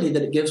credibility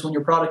that it gives when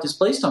your product is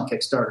placed on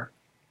Kickstarter.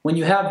 When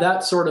you have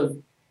that sort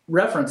of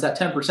reference, that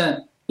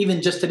 10%,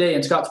 even just today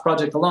in Scott's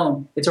project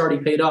alone, it's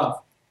already paid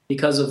off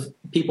because of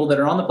people that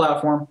are on the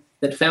platform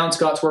that found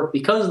Scott's work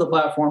because of the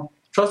platform,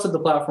 trusted the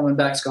platform, and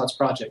backed Scott's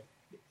project.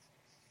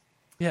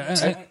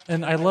 Yeah,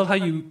 and I love how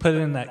you put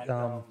in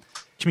that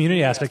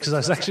community aspect, because I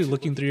was actually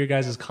looking through your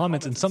guys'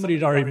 comments, and somebody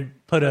had already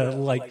put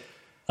a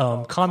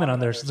comment on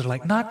there. So they're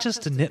like, not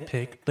just a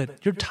nitpick,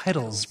 but your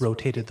title's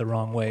rotated the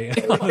wrong way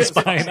on the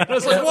spine. I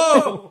was like,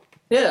 whoa!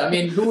 Yeah, I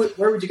mean,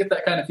 where would you get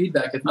that kind of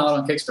feedback if not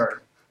on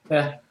Kickstarter?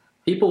 Yeah,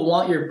 people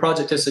want your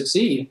project to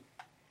succeed,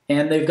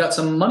 and they've got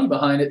some money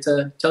behind it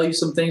to tell you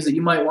some things that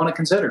you might want to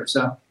consider.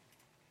 So,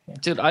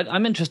 dude,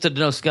 I'm interested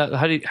to know, Scott,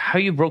 how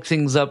you broke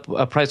things up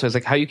price-wise,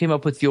 like how you came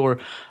up with your,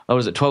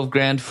 was it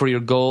 $12,000 for your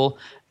goal,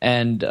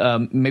 and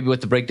maybe what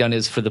the breakdown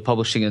is for the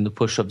publishing and the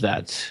push of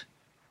that.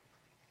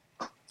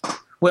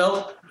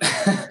 Well,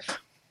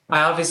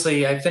 I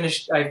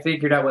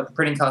figured out what the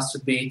printing cost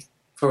would be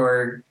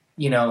for,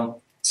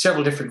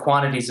 several different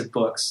quantities of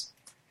books.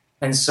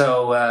 And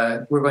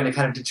so we're going to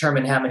kind of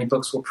determine how many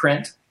books we'll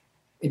print,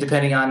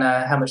 depending on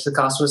how much the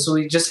cost was. So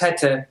we just had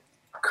to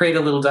create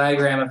a little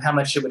diagram of how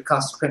much it would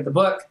cost to print the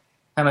book,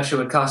 how much it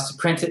would cost to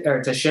print it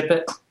or to ship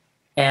it,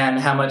 and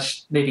how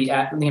much maybe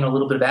a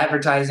little bit of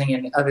advertising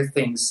and other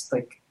things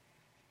like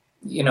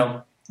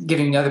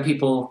giving other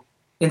people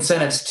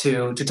incentives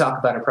to talk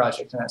about a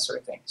project and that sort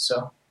of thing.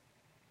 So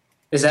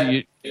is that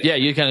you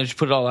kind of just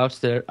put it all out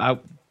there. I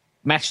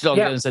matched it all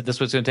together and said this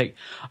was going to take.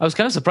 I was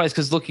kind of surprised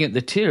because looking at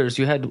the tiers,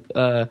 you had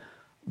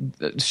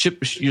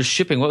your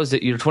shipping. What was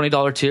it? Your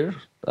 $20 tier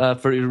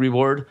for your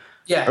reward.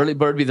 Yeah. Early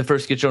bird be the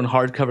first to get your own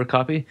hardcover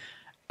copy.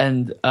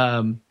 And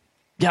I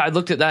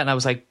looked at that and I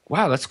was like,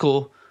 wow, that's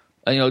cool.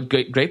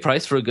 Great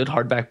price for a good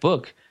hardback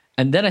book.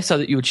 And then I saw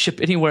that you would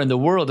ship anywhere in the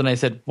world, and I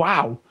said,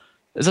 wow,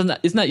 isn't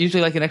that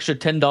usually like an extra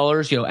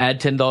 $10?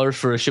 Add $10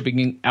 for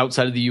shipping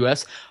outside of the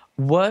U.S.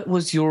 What were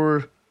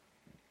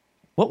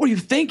you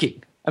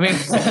thinking? I mean,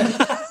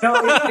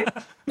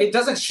 it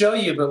doesn't show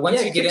you, but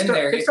once you get in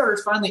there,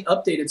 Kickstarter's finally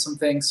updated some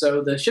things,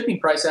 so the shipping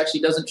price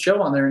actually doesn't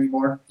show on there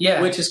anymore.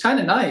 Yeah, which is kind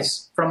of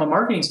nice from a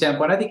marketing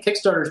standpoint. I think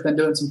Kickstarter's been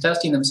doing some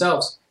testing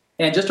themselves,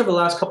 and just over the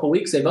last couple of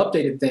weeks, they've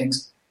updated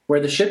things where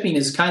the shipping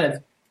is kind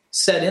of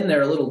set in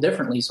there a little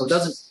differently, so it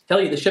doesn't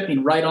tell you the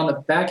shipping right on the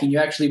backing. You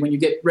actually, when you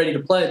get ready to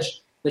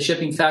pledge, the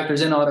shipping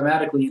factors in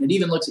automatically, and it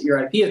even looks at your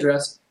IP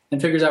address and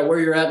figures out where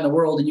you're at in the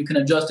world, and you can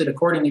adjust it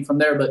accordingly from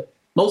there. But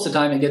most of the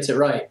time, it gets it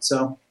right.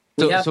 So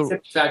we have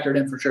factored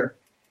in for sure.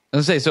 I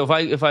was gonna say, so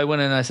if I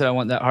went in and I said I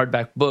want that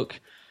hardback book,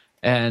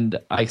 and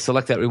I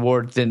select that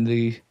reward, then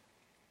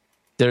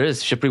there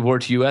is ship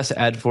reward to US,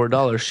 add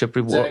 $4, ship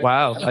reward. Exactly.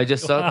 Wow, I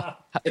just saw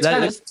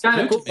it's kind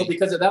of cool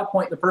because at that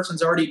point the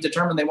person's already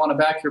determined they want to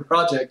back your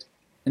project,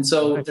 and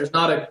so there's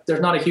not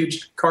a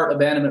huge cart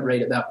abandonment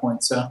rate at that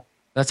point. So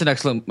that's an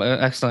excellent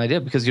idea,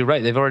 because you're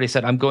right. They've already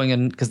said I'm going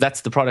in because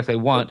that's the product they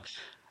want,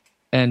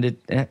 and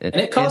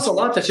it costs a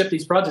lot to ship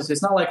these projects.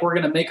 It's not like we're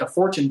going to make a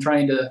fortune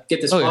trying to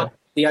get this. Yeah.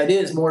 The idea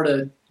is more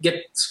to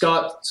get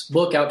Scott's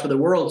book out to the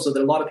world so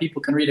that a lot of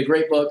people can read a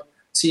great book,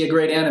 see a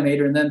great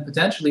animator, and then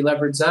potentially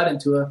leverage that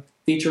into a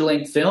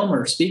feature-length film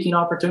or speaking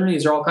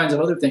opportunities or all kinds of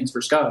other things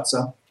for Scott.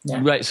 So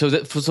yeah. Right.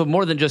 So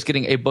more than just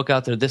getting a book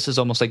out there, this is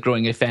almost like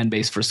growing a fan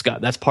base for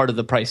Scott. That's part of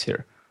the price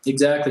here.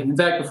 Exactly. In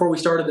fact, before we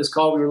started this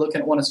call, we were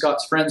looking at one of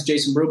Scott's friends,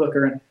 Jason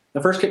Brubaker, and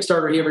the first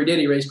Kickstarter he ever did,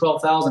 he raised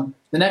 $12,000.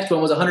 The next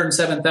one was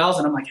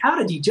 $107,000. I'm like, how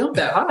did he jump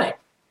that high?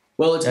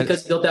 Well, it's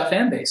because he built that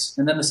fan base.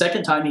 And then the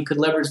second time, he could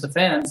leverage the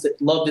fans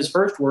that loved his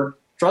first work,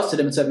 trusted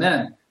him, and said,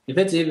 man, if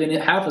it's even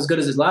half as good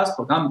as his last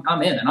book,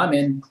 I'm in. And I'm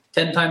in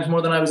 10 times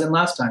more than I was in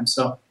last time.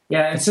 So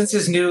yeah, and since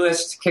his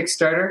newest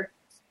Kickstarter,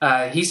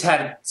 he's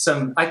had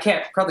some,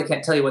 probably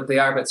can't tell you what they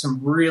are, but some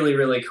really,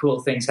 really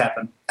cool things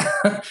happen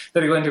that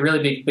are going to really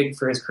be big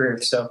for his career.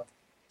 So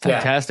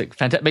fantastic.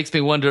 Makes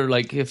me wonder,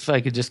 like, if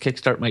I could just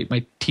kickstart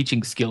my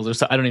teaching skills or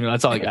something. I don't even know.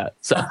 That's all I got.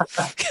 So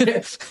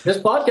this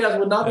podcast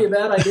would not be a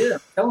bad idea.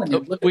 I'm telling you.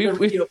 Look at the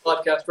video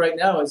podcast right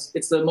now.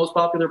 It's the most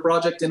popular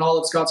project in all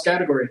of Scott's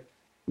category.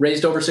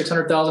 Raised over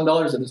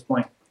 $600,000 at this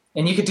point.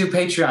 And you could do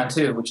Patreon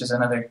too, which is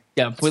another.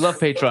 Yeah, we love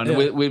Patreon.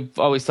 Yeah. We've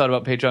always thought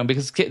about Patreon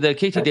because the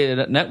KT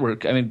Data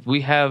Network. I mean,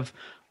 we have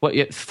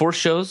 4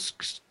 shows,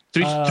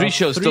 three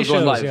shows still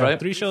going live, right?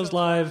 3 shows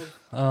live,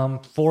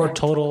 4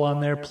 total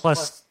on there,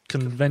 plus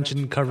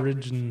convention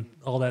coverage and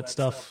all that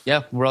stuff.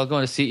 Yeah, we're all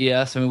going to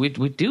CES. I mean, we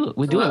do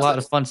a lot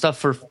of fun stuff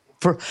for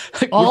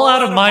all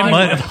out of my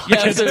money.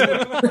 Yeah,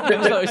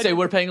 so say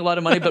we're paying a lot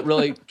of money, but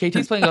really,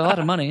 KT's paying a lot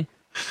of money.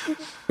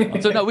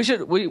 So no,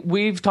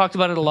 we've talked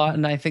about it a lot,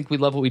 and I think we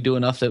love what we do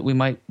enough that we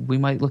might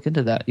look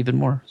into that even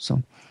more.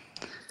 So,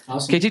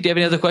 awesome. KT, do you have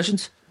any other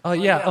questions?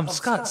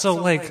 Scott.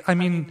 So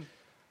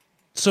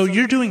so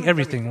you're doing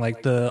everything,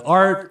 like the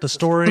art, the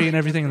story, and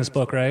everything in this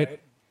book, right?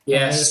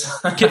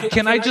 Yes.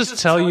 Can I just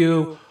tell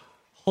you?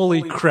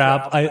 Holy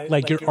crap! I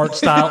like your art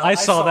style. I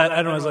saw that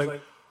and I was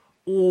like,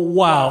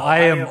 wow,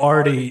 I am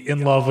already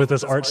in love with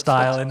this art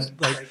style.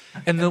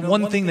 And the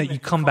one thing that you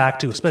come back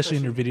to, especially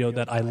in your video,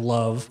 that I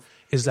love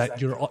is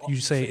that you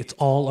say it's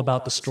all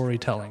about the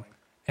storytelling,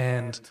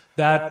 and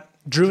that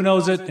Drew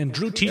knows it, and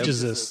Drew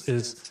teaches this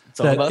it's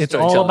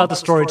all about the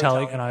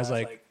storytelling. And I was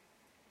like,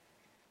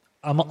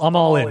 I'm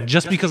all in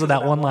just because of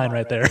that one line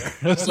right there.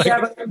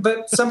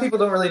 But some people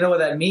don't really know what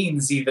that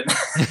means even.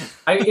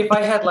 If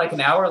I had like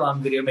an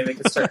hour-long video, maybe I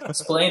could start to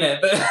explain it.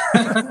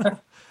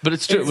 But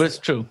it's true. It's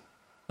true.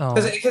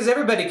 Because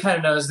everybody kind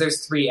of knows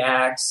there's 3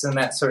 acts and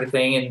that sort of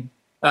thing,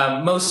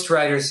 and most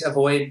writers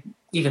avoid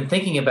even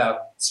thinking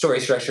about story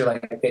structure,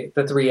 like the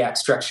 3-act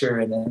structure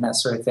and that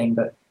sort of thing.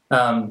 But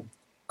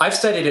I've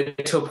studied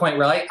it to a point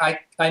where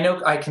I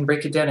know I can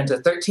break it down into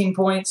 13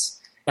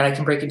 points, and I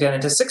can break it down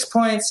into 6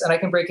 points, and I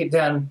can break it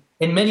down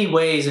in many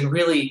ways and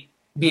really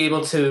be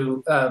able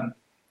to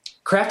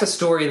craft a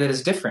story that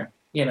is different,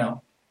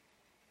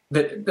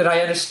 that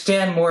I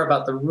understand more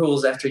about the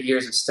rules after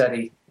years of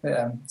study.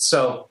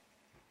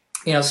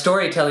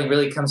 Storytelling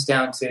really comes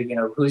down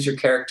to, who's your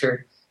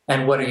character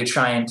and what are you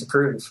trying to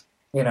prove,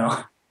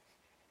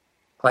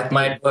 Like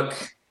my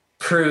book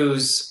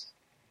proves,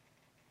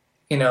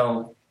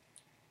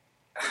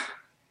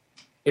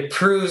 it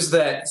proves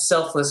that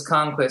selfless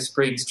conquest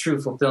brings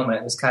true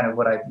fulfillment is kind of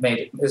what I made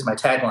it is my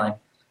tagline.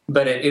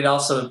 But it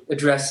also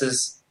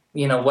addresses,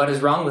 what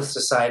is wrong with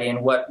society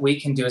and what we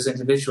can do as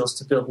individuals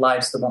to build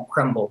lives that won't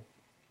crumble,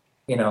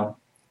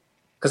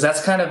 Because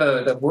that's kind of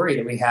the worry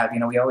that we have.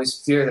 We always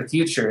fear the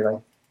future.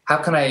 Like, how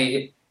can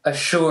I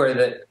assure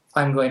that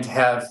I'm going to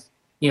have,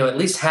 at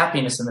least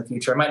happiness in the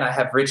future? I might not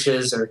have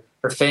riches or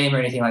fame or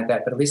anything like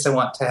that, but at least I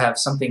want to have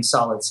something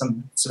solid,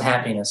 some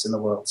happiness in the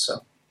world.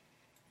 So,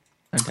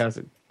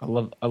 fantastic! I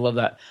love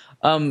that.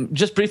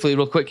 Just briefly,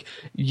 real quick,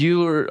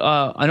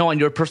 I know on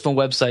your personal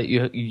website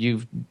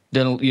you've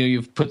done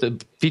you've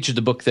featured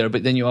the book there,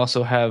 but then you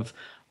also have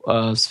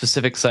a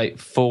specific site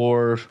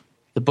for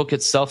the book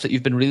itself that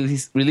you've been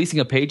releasing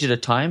a page at a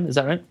time. Is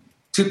that right?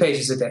 2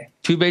 pages a day.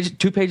 2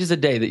 pages a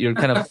day that you're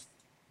kind of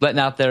letting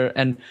out there,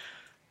 and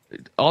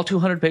all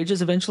 200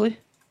 pages eventually.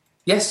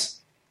 Yes.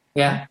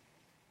 Yeah.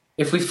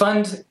 if we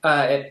fund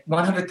at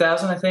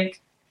 100,000, I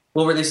think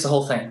we'll release the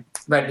whole thing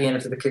right at the end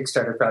of the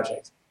Kickstarter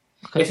project.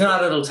 Okay. If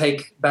not, it'll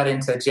take about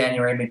into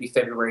January, maybe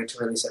February to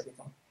release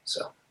everything.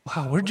 So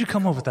Wow, where'd you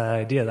come up with that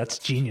idea? That's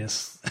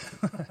genius.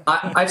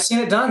 I've seen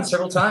it done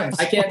several times.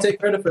 I can't take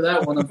credit for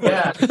that one.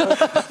 Yeah.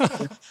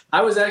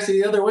 I was actually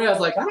the other way. I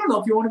was like, I don't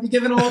know if you want to be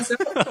giving all this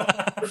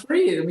out for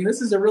free. I mean,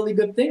 this is a really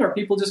good thing. Are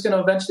people just going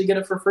to eventually get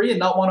it for free and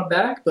not want it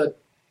back?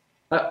 But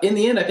in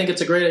the end, I think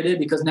it's a great idea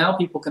because now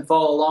people can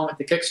follow along with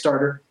the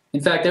Kickstarter. In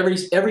fact,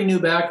 every new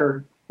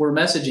backer we're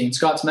messaging,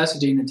 Scott's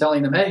messaging and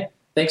telling them, hey,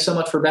 thanks so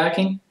much for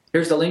backing.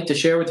 Here's the link to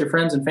share with your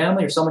friends and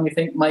family or someone you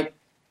think might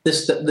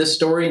this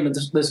story and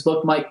this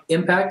book might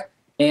impact.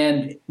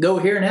 And go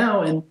here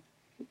now and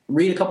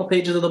read a couple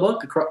pages of the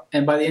book.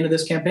 And by the end of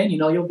this campaign,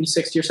 you'll be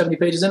 60 or 70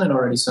 pages in it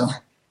already. So,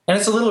 And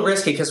it's a little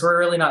risky because we're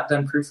really not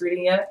done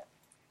proofreading yet.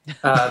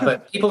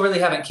 But people really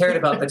haven't cared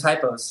about the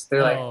typos.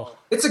 They're like,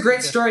 it's a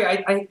great story.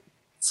 I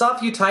saw a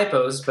few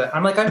typos, but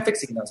I'm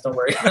fixing those. Don't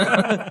worry.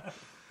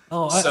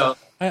 So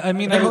I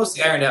mean, they're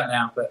mostly ironed out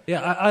now. But yeah,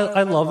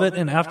 I love it.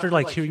 And after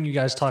hearing you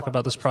guys talk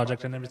about this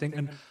project and everything,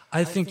 and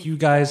I think you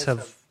guys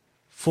have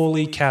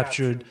fully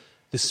captured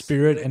the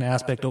spirit and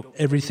aspect of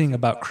everything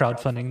about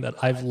crowdfunding that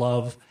I've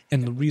loved.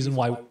 And the reason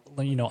why,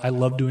 I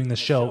love doing this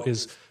show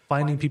is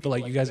finding people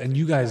like you guys, and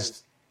you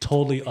guys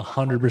totally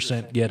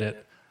 100% get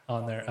it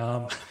on there.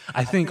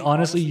 I think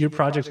honestly, your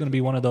project's going to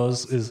be one of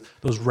those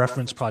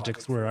reference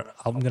projects where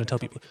I'm going to tell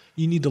people,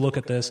 you need to look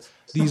at this.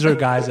 These are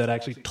guys that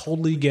actually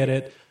totally get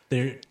it.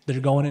 They're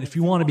going in. If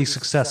you want to be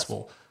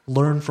successful,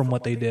 learn from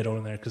what they did over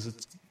there. Cause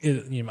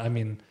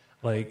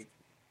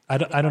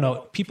I don't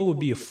know. People would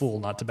be a fool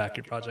not to back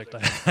your project.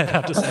 I'd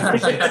have to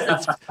say.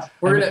 That's a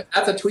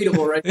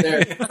tweetable right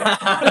there.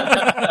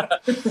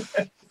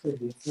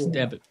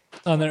 Damn it.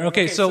 On there.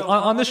 Okay, so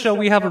on the show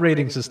we have a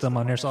rating system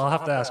on here, so I'll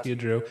have to ask you,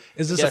 Drew.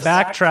 Is this a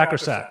back, track, or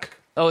sack?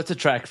 Oh, it's a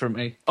track for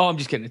me. Oh, I'm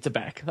just kidding. It's a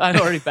back. I'd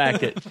already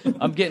backed it.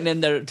 I'm getting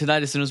in there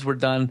tonight as soon as we're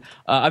done.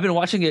 I've been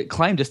watching it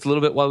climb just a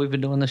little bit while we've been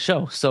doing the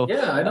show. So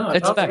yeah, I know.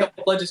 It's a back.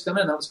 couple pledges come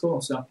in. That was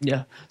cool. So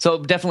yeah, so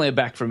definitely a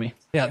back for me.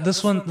 Yeah,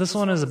 this one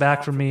is a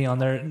back for me on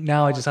there.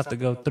 Now I just have to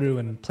go through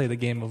and play the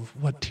game of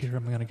what tier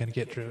am I going to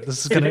get, Drew.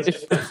 This is going to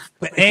the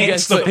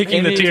angst of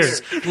picking the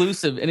tiers.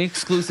 Any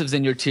exclusives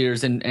in your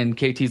tiers, and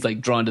KT's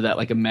drawn to that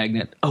like a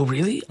magnet. Oh,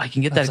 really? I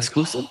can get that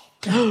exclusive?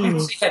 I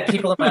actually had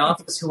people in my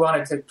office who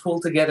wanted to pull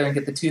together and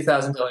get the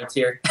 $2,000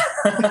 tier.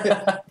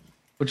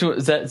 Which one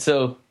is that?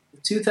 So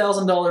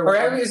 $2,000. Or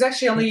it was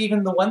actually only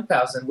even the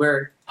 1,000,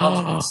 where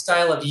the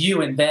style of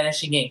you in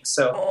Vanishing Ink.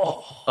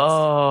 So,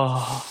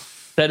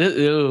 that is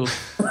ew.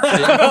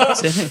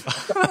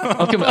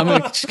 I'm gonna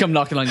just come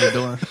knocking on your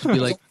door. Just be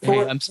like,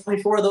 hey, I'm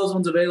only 4 of those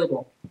ones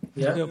available.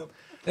 yeah. Yep.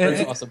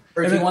 That's awesome.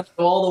 Or if you want to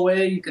go all the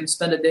way, you can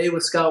spend a day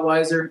with Scott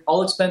Weiser,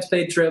 all expense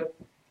paid trip.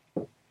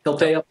 He'll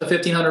pay up to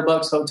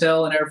 $1,500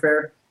 hotel and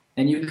airfare,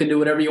 and you can do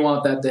whatever you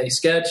want that day.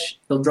 Sketch,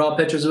 he'll draw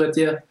pictures with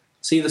you,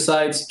 see the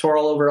sights, tour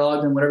all over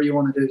Ogden, whatever you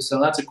want to do.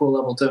 So that's a cool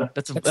level too.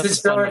 That's This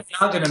store in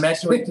Ogden.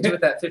 Imagine what you can do with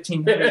that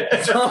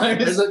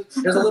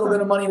 $1,500. There's a little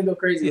bit of money to go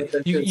crazy with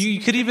it. You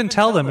could even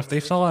tell them if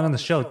they saw it on the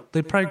show,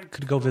 they probably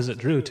could go visit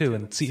Drew too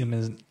and see him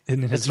in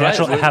his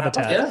natural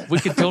habitat. Yeah. We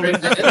could totally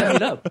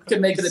meet up. You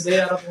could make it a day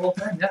out of the whole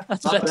thing. Yeah,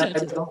 That's Not bad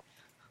fantastic. at all.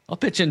 I'll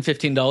pitch in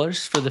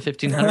 $15 for the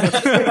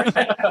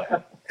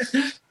 $1,500.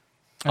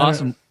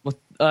 Awesome. Well,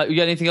 you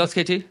got anything else,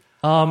 KT?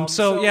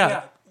 So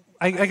yeah,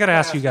 I got to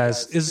ask you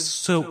guys,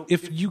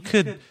 if you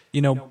could,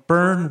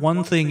 burn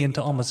one thing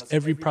into almost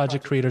every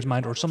project creator's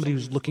mind or somebody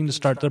who's looking to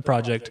start their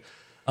project,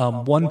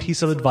 one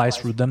piece of advice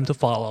for them to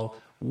follow,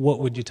 what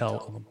would you tell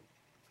them?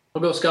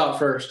 We'll go Scott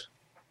first.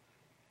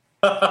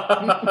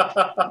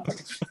 Well,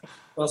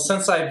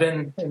 since I've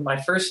been in my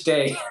first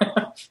day,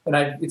 and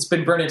it's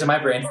been burned into my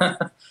brain,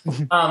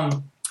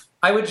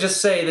 I would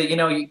just say that,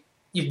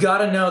 you've got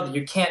to know that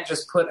you can't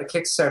just put a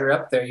Kickstarter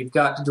up there. You've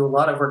got to do a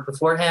lot of work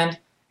beforehand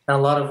and a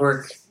lot of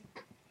work,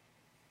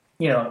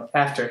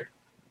 after.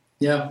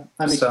 Yeah.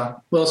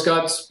 Well,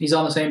 he's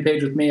on the same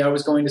page with me. I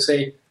was going to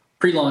say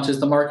pre-launch is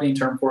the marketing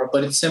term for it,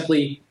 but it's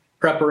simply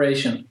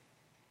preparation.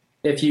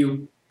 If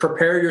you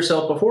prepare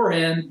yourself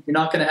beforehand, you're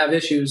not going to have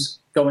issues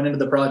going into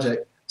the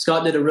project.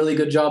 Scott did a really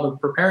good job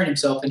of preparing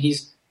himself, and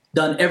he's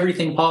done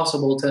everything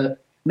possible to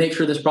make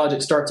sure this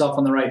project starts off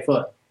on the right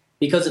foot.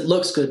 Because it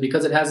looks good,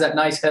 because it has that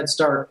nice head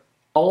start.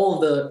 All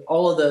of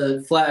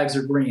the flags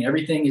are green.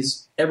 Everything.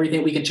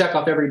 We can check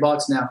off every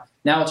box now.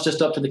 Now it's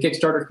just up to the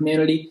Kickstarter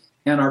community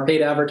and our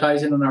paid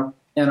advertising and our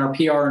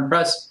PR and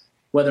press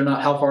whether or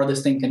not how far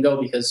this thing can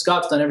go. Because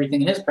Scott's done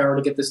everything in his power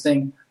to get this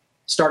thing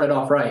started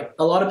off right.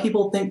 A lot of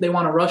people think they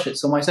want to rush it.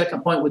 So my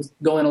second point with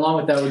going along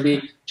with that would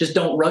be just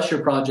don't rush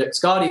your project.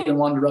 Scott even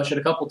wanted to rush it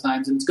a couple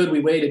times, and it's good we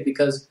waited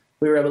because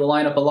we were able to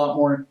line up a lot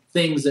more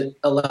things that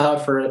allowed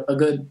for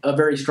a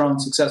very strong,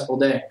 successful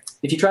day.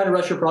 If you try to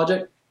rush your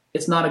project,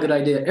 it's not a good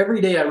idea.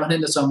 Every day I run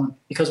into someone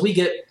because we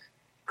get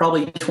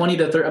probably 20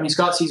 to 30. I mean,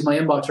 Scott sees my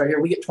inbox right here.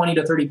 We get 20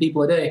 to 30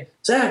 people a day.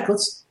 Zach,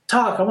 let's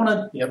talk. I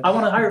want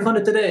to hire Fund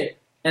It today.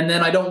 and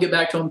then I don't get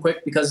back to them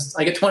quick because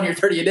I get 20 or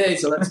 30 a day.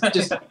 So that's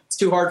just, it's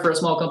too hard for a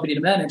small company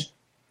to manage.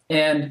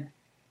 And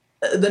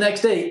the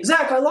next day,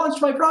 Zach, I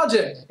launched my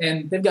project.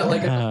 And they've got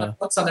like a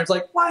bucks on there. It's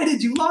like, why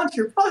did you launch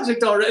your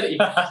project already?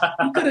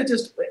 You could have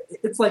just,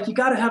 it's like, you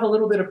got to have a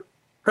little bit of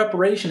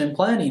preparation and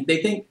planning.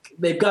 They think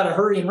they've got to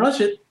hurry and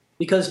rush it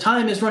because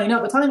time is running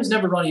out, but time is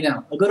never running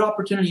out. A good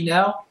opportunity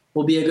now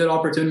will be a good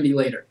opportunity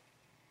later.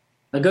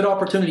 A good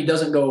opportunity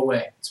doesn't go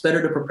away. It's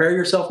better to prepare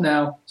yourself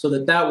now so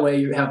that way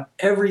you have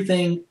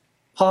everything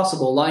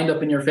possible lined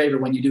up in your favor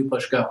when you do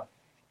push go.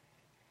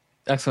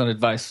 Excellent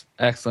advice.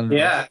 Excellent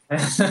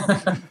advice.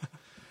 Yeah.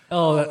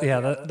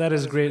 That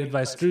is great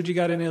advice. Drew, you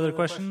got any other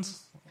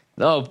questions?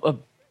 Oh,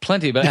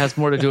 plenty, but it has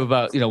more to do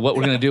about what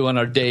we're going to do on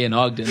our day in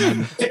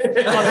Ogden.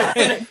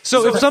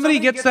 So if somebody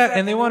gets that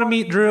and they want to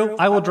meet Drew,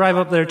 I will drive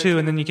up there too,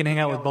 and then you can hang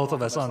out with both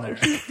of us on there.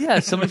 Yeah,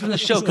 somebody from the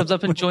show comes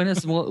up and join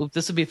us. And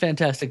this would be a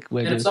fantastic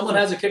way. And if someone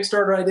has a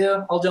Kickstarter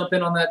idea, I'll jump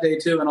in on that day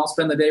too, and I'll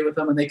spend the day with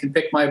them, and they can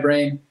pick my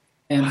brain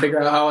and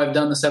figure out how I've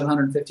done the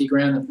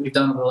 $750,000 that we've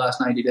done over the last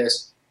 90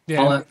 days.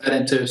 Yeah. I'll add that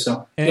in too.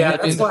 So yeah,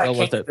 that's why I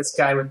came to this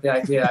guy with the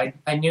idea.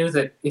 I knew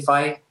that if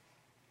I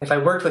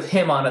worked with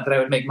him on it, that I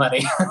would make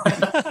money.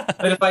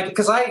 But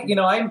because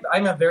I'm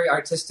a very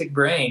artistic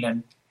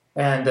brain,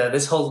 and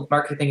this whole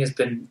marketing thing has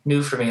been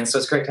new for me, and so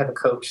it's great to have a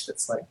coach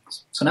that's like.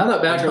 So now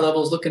that backer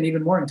level is looking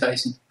even more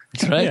enticing.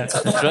 That's right. Yeah.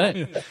 That's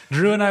right.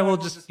 Drew and I will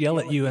just yell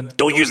at you and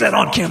don't use that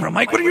on camera,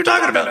 Mike. What are you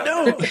talking about?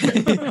 No.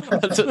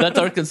 That's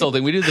our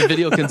consulting. We do the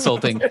video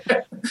consulting.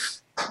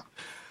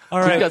 All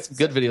right. We've got some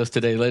good videos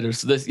today later.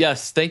 So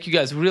yes, thank you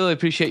guys. Really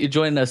appreciate you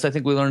joining us. I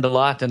think we learned a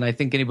lot, and I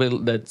think anybody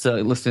that's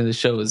listening to the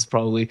show is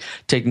probably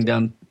taking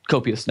down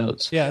copious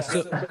notes. Yeah.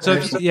 So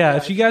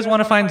if you guys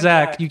want to find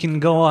Zach, you can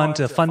go on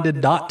to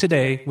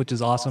funded.today, which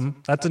is awesome.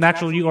 That's an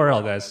actual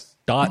URL, guys.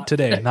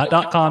 .today,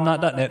 not .com,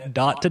 not .net,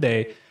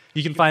 .today.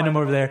 You can find him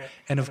over there,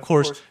 and of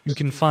course, you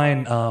can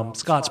find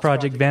Scott's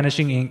project,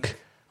 Vanishing Ink,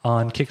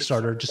 on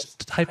Kickstarter.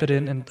 Just type it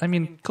in,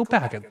 and go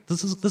back.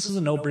 This is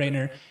a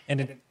no-brainer,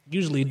 and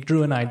usually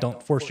Drew and I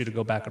don't force you to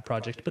go back a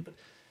project, but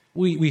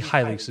we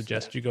highly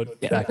suggest you go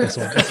back this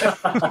one.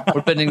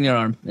 We're bending your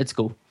arm. It's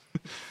cool.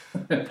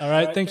 All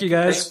right, thank you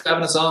guys. Thanks for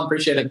having us on.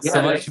 Appreciate it. Thanks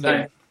so much.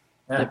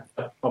 Yeah.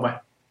 Bye-bye.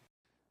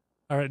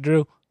 All right,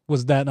 Drew,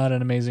 was that not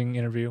an amazing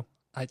interview?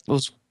 It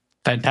was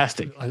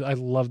fantastic. I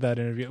love that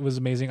interview. It was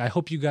amazing. I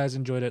hope you guys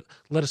enjoyed it.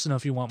 Let us know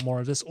if you want more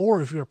of this,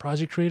 or if you're a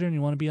project creator and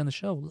you want to be on the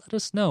show, let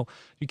us know.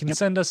 You can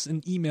send us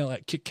an email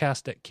at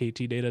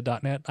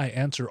kickcast@ktdata.net. I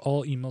answer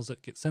all emails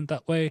that get sent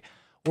that way,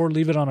 or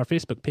leave it on our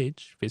Facebook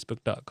page,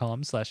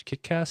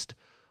 facebook.com/kickcast,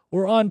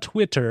 or on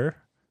Twitter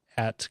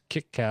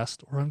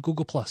 @kickcast, or on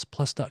Google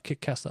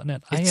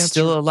plus.kickcast.net. It's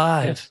still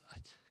alive.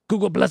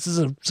 Google Plus is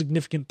a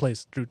significant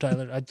place, Drew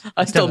Tyler.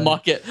 I still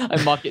mock it.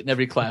 I mock it in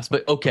every class,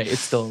 but okay,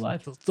 it's still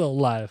alive. It's still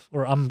alive,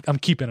 or I'm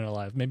keeping it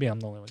alive. Maybe I'm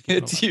the only one.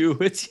 It's you.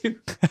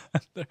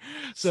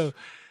 So,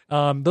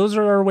 those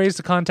are our ways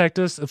to contact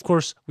us. Of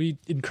course, we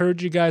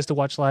encourage you guys to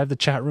watch live. The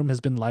chat room has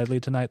been lively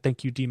tonight.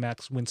 Thank you,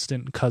 D-Max,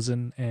 Winston,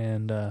 Cousin,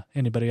 and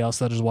anybody else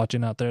that is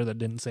watching out there that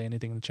didn't say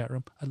anything in the chat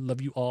room. I love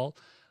you all.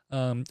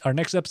 Our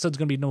next episode is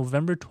going to be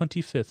November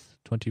 25th,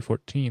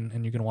 2014,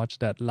 and you can watch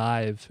that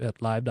live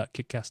at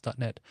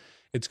live.kickcast.net.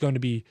 It's going to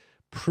be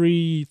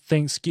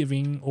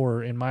pre-Thanksgiving,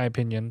 or in my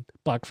opinion,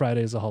 Black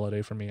Friday is a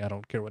holiday for me. I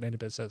don't care what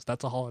anybody says.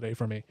 That's a holiday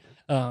for me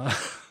on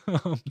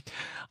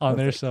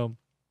there. So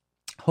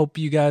hope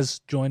you guys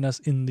join us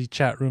in the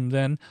chat room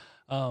then.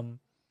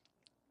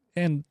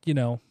 And,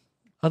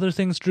 other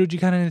things, Drew, do you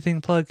got anything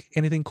to plug?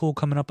 Anything cool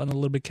coming up on the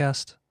Little Big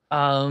Cast?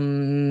 I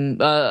don't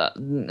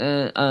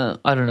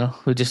know.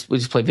 We just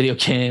play video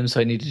games, so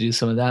I need to do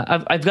some of that.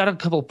 I've got a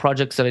couple of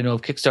projects that I know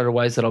of Kickstarter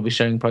wise that I'll be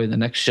sharing probably in the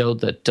next show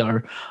that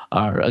are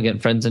again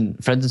friends and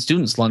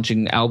students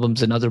launching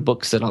albums and other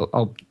books that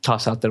I'll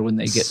toss out there when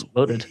they get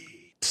loaded.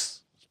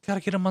 Got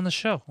to get them on the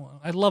show.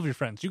 I love your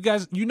friends. You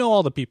guys,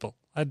 all the people.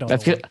 I don't.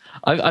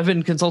 I've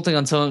been consulting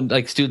on some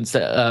students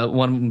that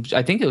one.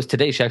 I think it was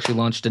today. She actually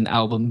launched an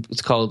album.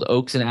 It's called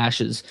Oaks and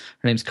Ashes.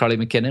 Her name's Carly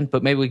McKinnon.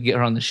 But maybe we can get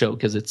her on the show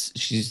because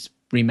she's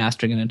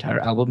remastering an entire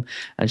album,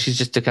 and she's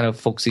just a kind of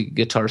folksy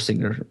guitar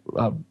singer,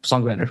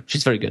 songwriter.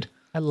 She's very good.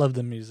 I love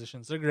the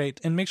musicians. They're great.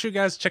 And make sure you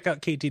guys check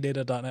out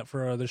ktdata.net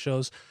for our other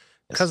shows.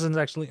 Yes. Cousin's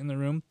actually in the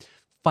room.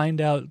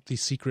 Find out the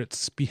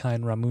secrets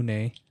behind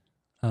Ramune,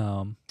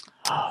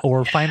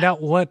 or find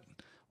out what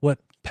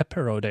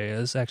Pepero Day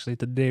is. Actually,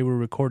 the day we're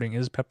recording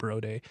is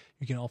Pepero Day.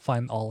 You can all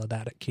find all of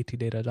that at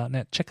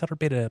ktdata.net. Check out our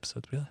beta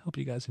episodes. I hope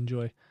you guys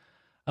enjoy.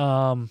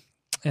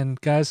 And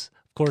guys,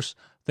 of course,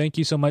 thank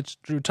you so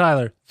much, Drew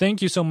Tyler.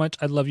 Thank you so much.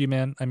 I love you,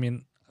 man.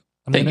 Thank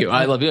you.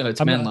 I love you. It's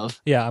man love.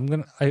 Yeah, I'm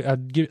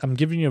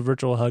giving you a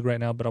virtual hug right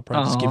now, but I'll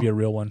probably just give you a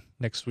real one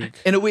next week.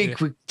 In a week.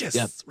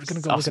 Yes. We're gonna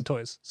go look at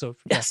toys. So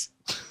yes.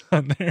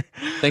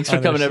 Thanks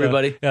for coming,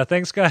 everybody. Yeah,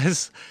 thanks,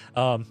 guys.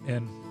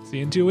 And see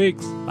you in 2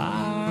 weeks.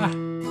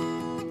 Bye.